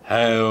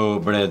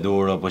 Heu, bre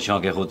duro, po që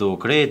ke hutu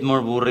krejt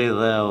mër burri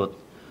dheut.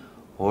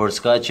 Or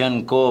s'ka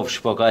qenë kofsh,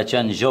 po ka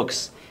qenë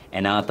gjoks,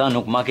 e në ata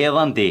nuk ma ke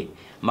dhan ti.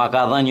 Ma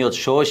ka dhan jo të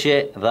shoshe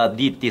dhe atë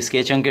dit ti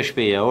s'ke qenë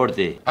këshpeja,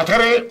 orti.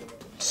 Atëre,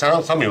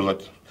 seanë sa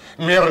millet,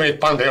 merrni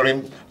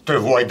panderin të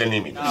vuaj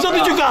dënimin.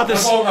 Zoti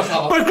gjykatës,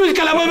 për kryt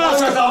kalamojve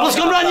asë, po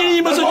s'kom ra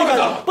njëri më, zoti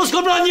gjykatës, po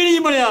s'kom ra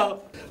njëri më, ja.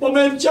 Po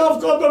me më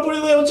qaf kod për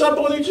burri dheut, qa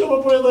po t'i këshu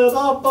për burri dheut,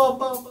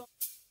 pa.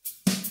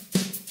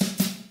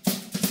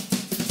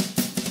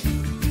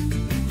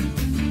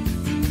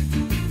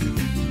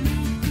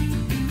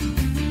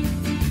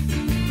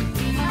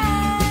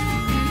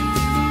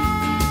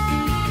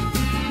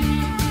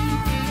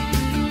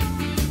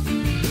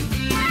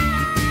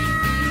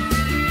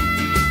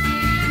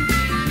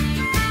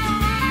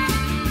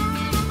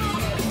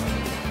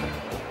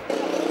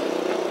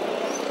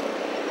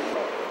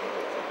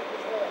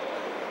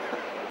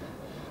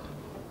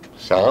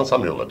 Seanë sa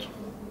millet.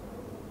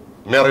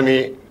 Merrni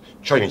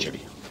qojnë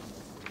qevi.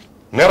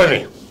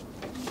 Merrni.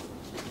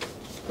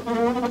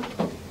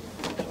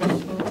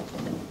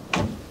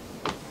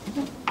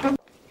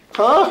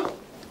 Ha?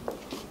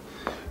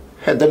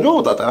 E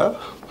dënotat, ha?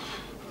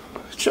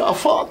 Qa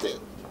fati?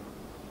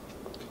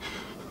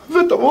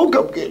 Vetëm unë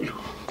kam kellu.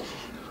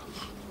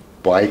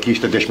 Po a i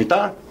kishte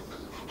dëshmitar?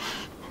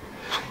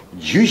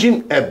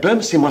 Gjyqin e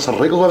bëm si mas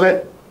rregullave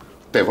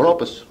të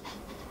Evropës.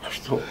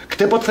 Ashtu.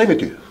 Këte po të themi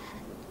ty.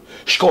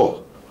 Shko,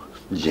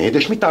 gjeni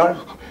dëshmitar,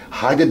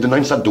 hajde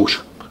dënojnë sa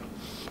dush.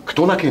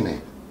 Këtu na keni.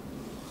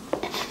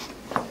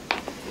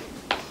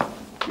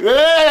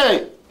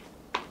 Ej!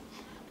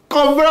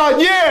 Kom vra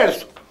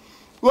njerës!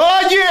 Va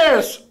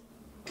njerës!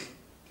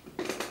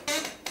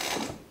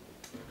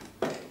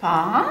 Pa?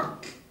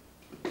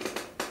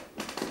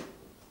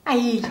 A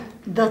i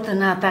do të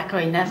na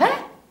takoj neve?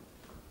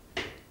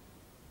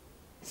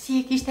 Si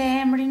e kishte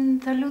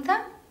emrin të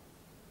lutem?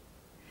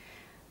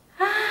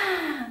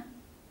 Ah,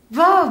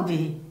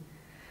 Bobi!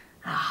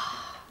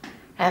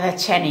 Edhe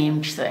qeni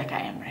im kështu e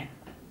ka emrin.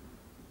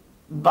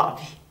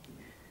 Bobi.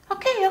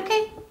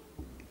 Okej.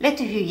 Le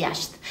të hyj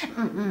jashtë.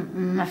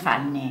 Më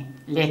falni.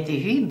 Le të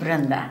hyj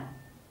brenda.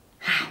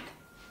 Hajde.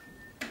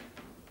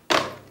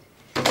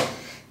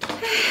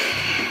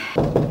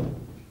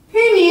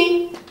 Hyni.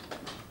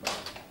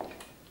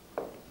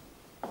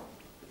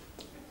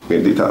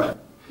 Mirë dita.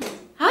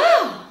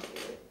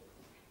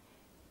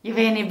 Ju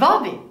veni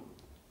Bobi?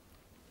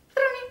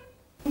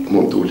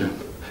 Mund t'ullem.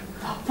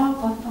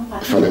 Po.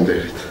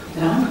 Faleminderit.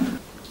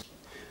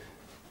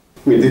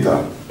 Mirë dita.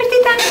 Mirë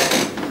dita.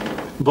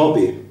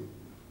 Bobi.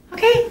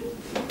 Okej.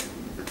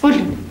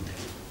 Ullu.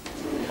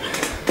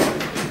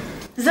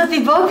 Zoti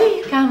Bobi,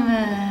 kam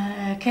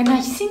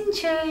kënaqësinë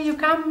që ju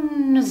kam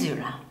në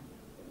zyra.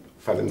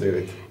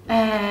 Faleminderit.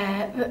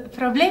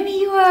 Problemi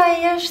juaj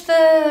është...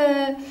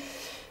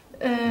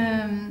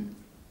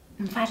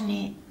 më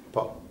falni...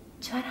 Po.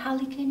 Çfarë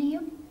halli keni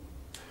ju?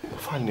 Më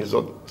falni,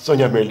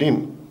 zonja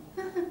Merlin.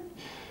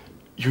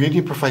 Ju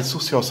jeni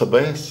përfaqësuesi ose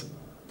OSB-s?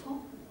 Po.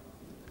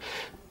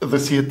 Dhe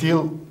si e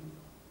tillë,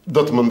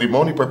 do të më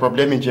ndihmoni për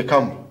problemin që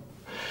kam.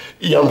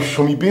 Jam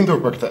shumë i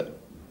bindur për këtë.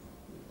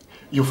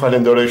 Ju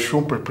falenderoj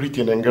shumë për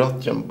pritjen e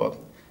ngrohtë që më bën.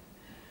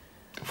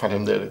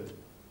 Faleminderit.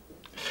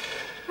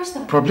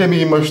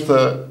 Problemi im është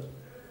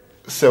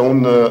se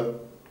unë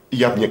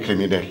jam një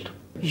kriminal.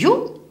 Ju?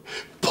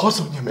 Po,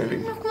 zonja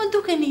Merlin. Nuk më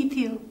dukeni i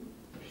tillë.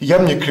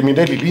 Jam një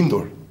kriminal i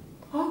lindur.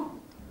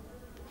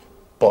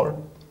 Por,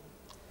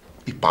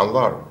 i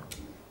panvarur.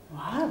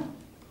 Wow.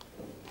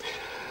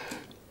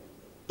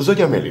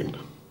 Zonja Merlin,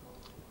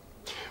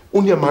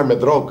 unë jam marrë me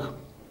drogë,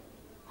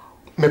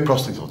 me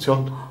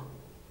prostitucion,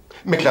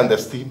 me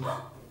klandestin,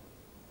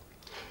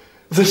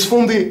 dhe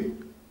s'fundi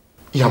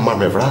jam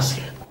marrë me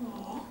vrasje.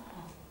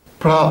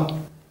 Pra,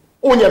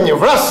 unë jam një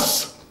vrasës,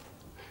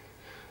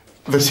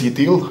 dhe si i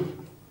tillë,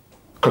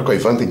 kërkoj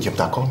vendin që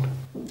më takon,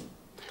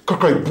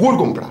 kërkoj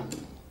burgun pra.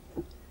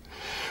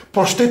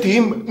 Por shteti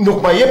im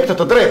nuk ma jep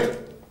të drejtë.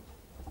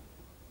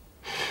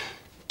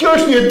 Kjo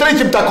është një drejtë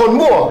që më takon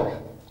mua,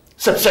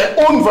 sepse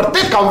unë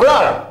vërtet kam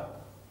vrarë.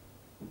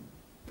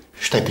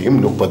 Shteti im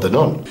nuk më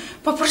dënon.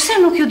 Po përse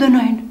nuk ju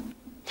dënojnë?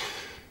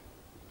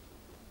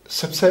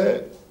 Sepse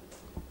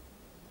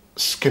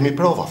s'kemi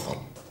prova,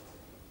 thonë.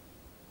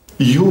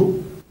 Ju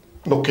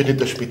nuk keni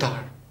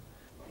dëshmitar.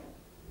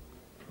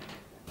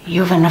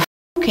 Juve në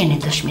nuk keni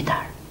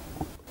dëshmitar.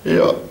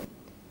 Jo.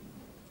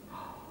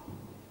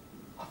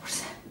 Po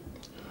përse?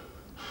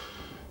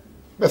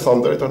 Me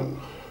thonë drejtën,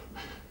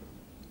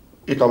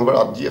 i kam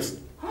vërat gjithë.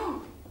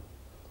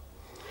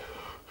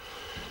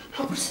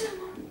 Po përse?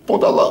 Po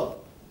dalla,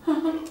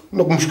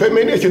 nuk më shkoj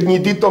me një që një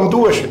ditë të më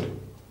duheshin.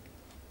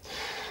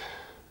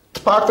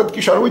 Të pak të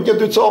kisha rujt një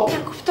dy copë. Ja,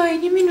 kuptoj,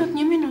 një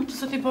minut,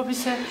 zoti Bobi,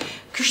 se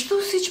kështu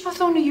si që pa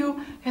thoni ju,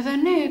 edhe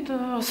ne të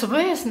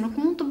OSB-s nuk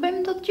mund të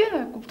bëjmë do të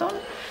gjë, kupton?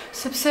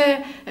 Sepse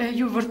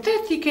ju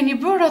vërtet i keni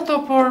bërë ato,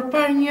 por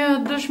par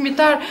një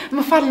dëshmitar,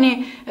 më falni,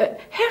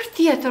 herë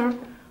tjetër,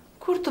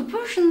 kur të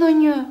bësh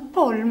ndonjë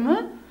polmë...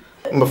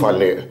 Më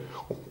falni,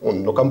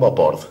 unë nuk kam bë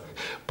pordh.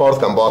 Pordh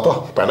kam bë ato,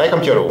 prandaj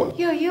kam qeru unë.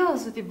 Jo,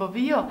 zoti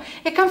Bobi, jo.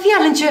 E kam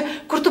fjalën që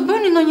kur të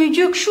bëni ndonjë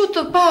gjë kështu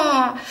të pa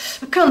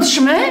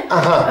këndshme,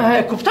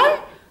 kupton?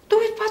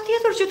 Duhet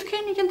patjetër që të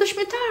keni një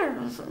dëshmitar.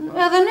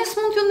 Edhe ne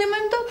s'mund t'ju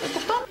ndihmojmë dot, e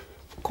kupton?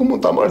 Ku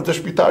mund ta marrë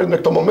dëshmitarin në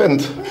këtë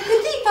moment? Nuk e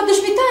di, pa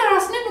dëshmitar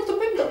as ne nuk të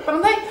bëjmë dot.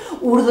 Prandaj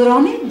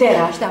urdhëroni,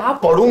 dera është e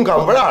hapur. Por unë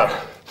kam vrarë.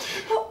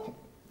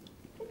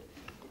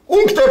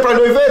 Unë këtë e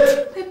pranoj vetë.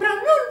 E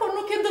pranon, por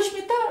nuk e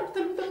dëshmitar,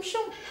 të lutem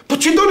shumë. Po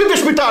që doni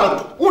dëshmitarët?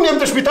 Unë jam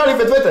dëshmitari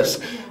vetvetes.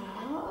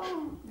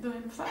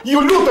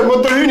 Ju lutem, më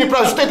ndërhyni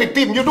pra shtetit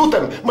tim, ju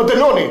lutem, më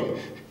dënoni.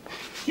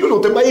 Ju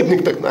lutem, ma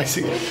jepni këtë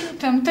kënaqësi.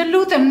 Të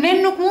lutem, ne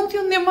nuk mund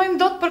t'ju ndihmojmë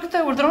dot për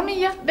këtë. Urdhroni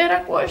ja dera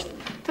ku është.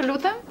 Të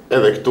lutem.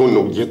 Edhe këtu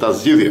nuk gjeta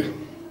zgjidhje.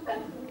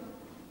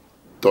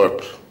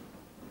 Torp.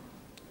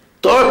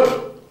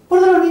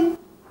 Urdhroni.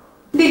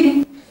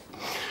 Dini.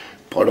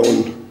 Por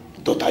unë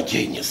do t'a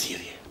gjej një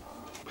zgjidhje.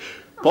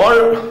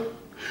 Por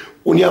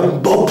unë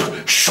jam Bob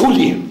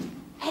Shuli.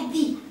 E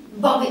di,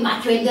 Bobi ma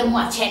quaj dhe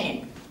mua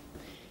qenin.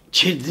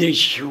 Që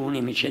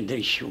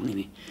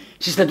dërshunimi.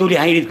 Si sta duli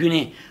hajrit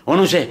kyni, o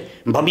nuse,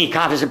 më bëmi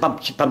kafe se pa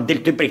më del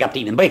të prej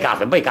kaptimin. Bëj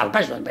kafe,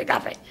 pashton, bëj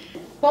kafe.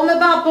 Po me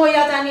ba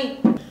poja tani.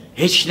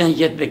 Heq në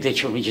jetë për këte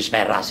qurmi që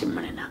s'pe rasim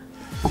mënena.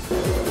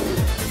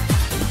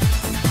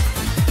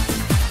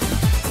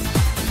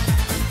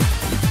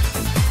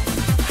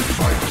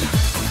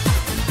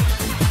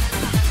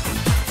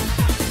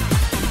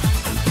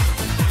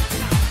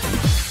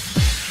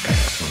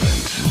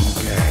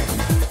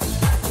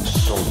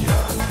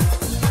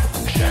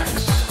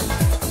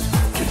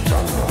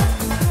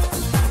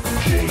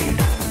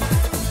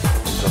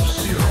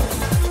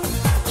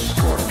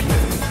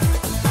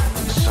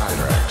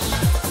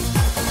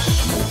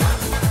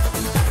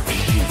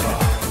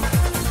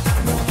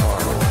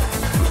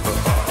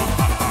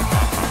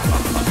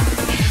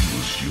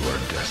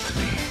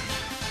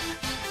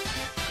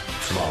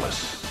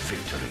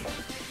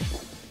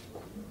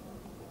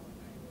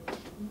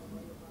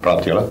 Pra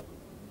tjela,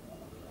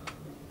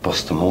 po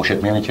së të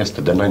moshet mjene që së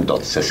të dënojnë do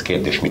të se s'ke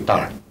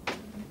dëshmitar.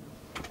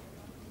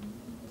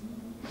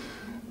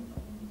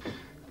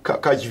 Ka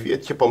që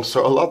vjetë që po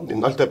mësë alat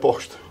një nalë të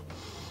poshtë.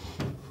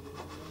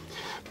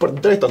 Për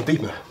drejtën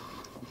time,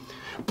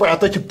 për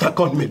ata që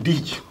takon me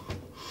ligjë.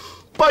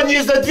 Pa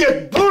 20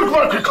 vjetë burg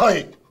mërë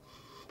kërkoj,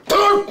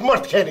 turp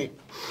mërë të keni,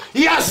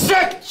 ja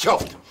zek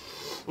qoftë.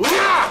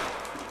 Nga!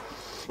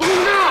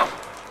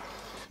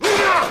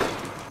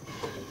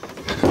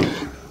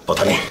 Po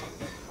tani.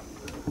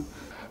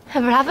 E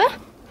brave?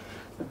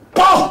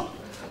 Po!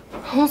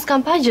 Unë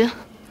s'kam pa gjë.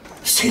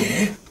 Si?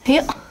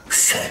 Jo.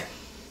 Se?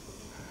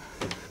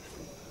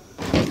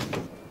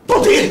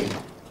 Po ti?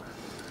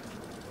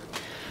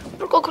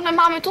 Për kokën e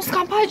mamit, unë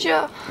s'kam pa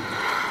gjë.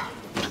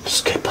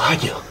 S'ke pa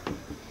gjë?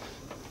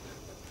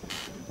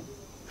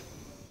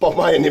 Po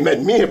ma e një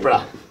men mirë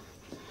pra.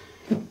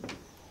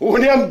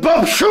 Unë jam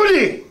Bob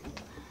Shuli.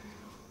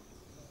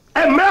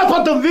 E mra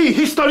po të vi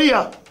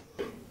historia.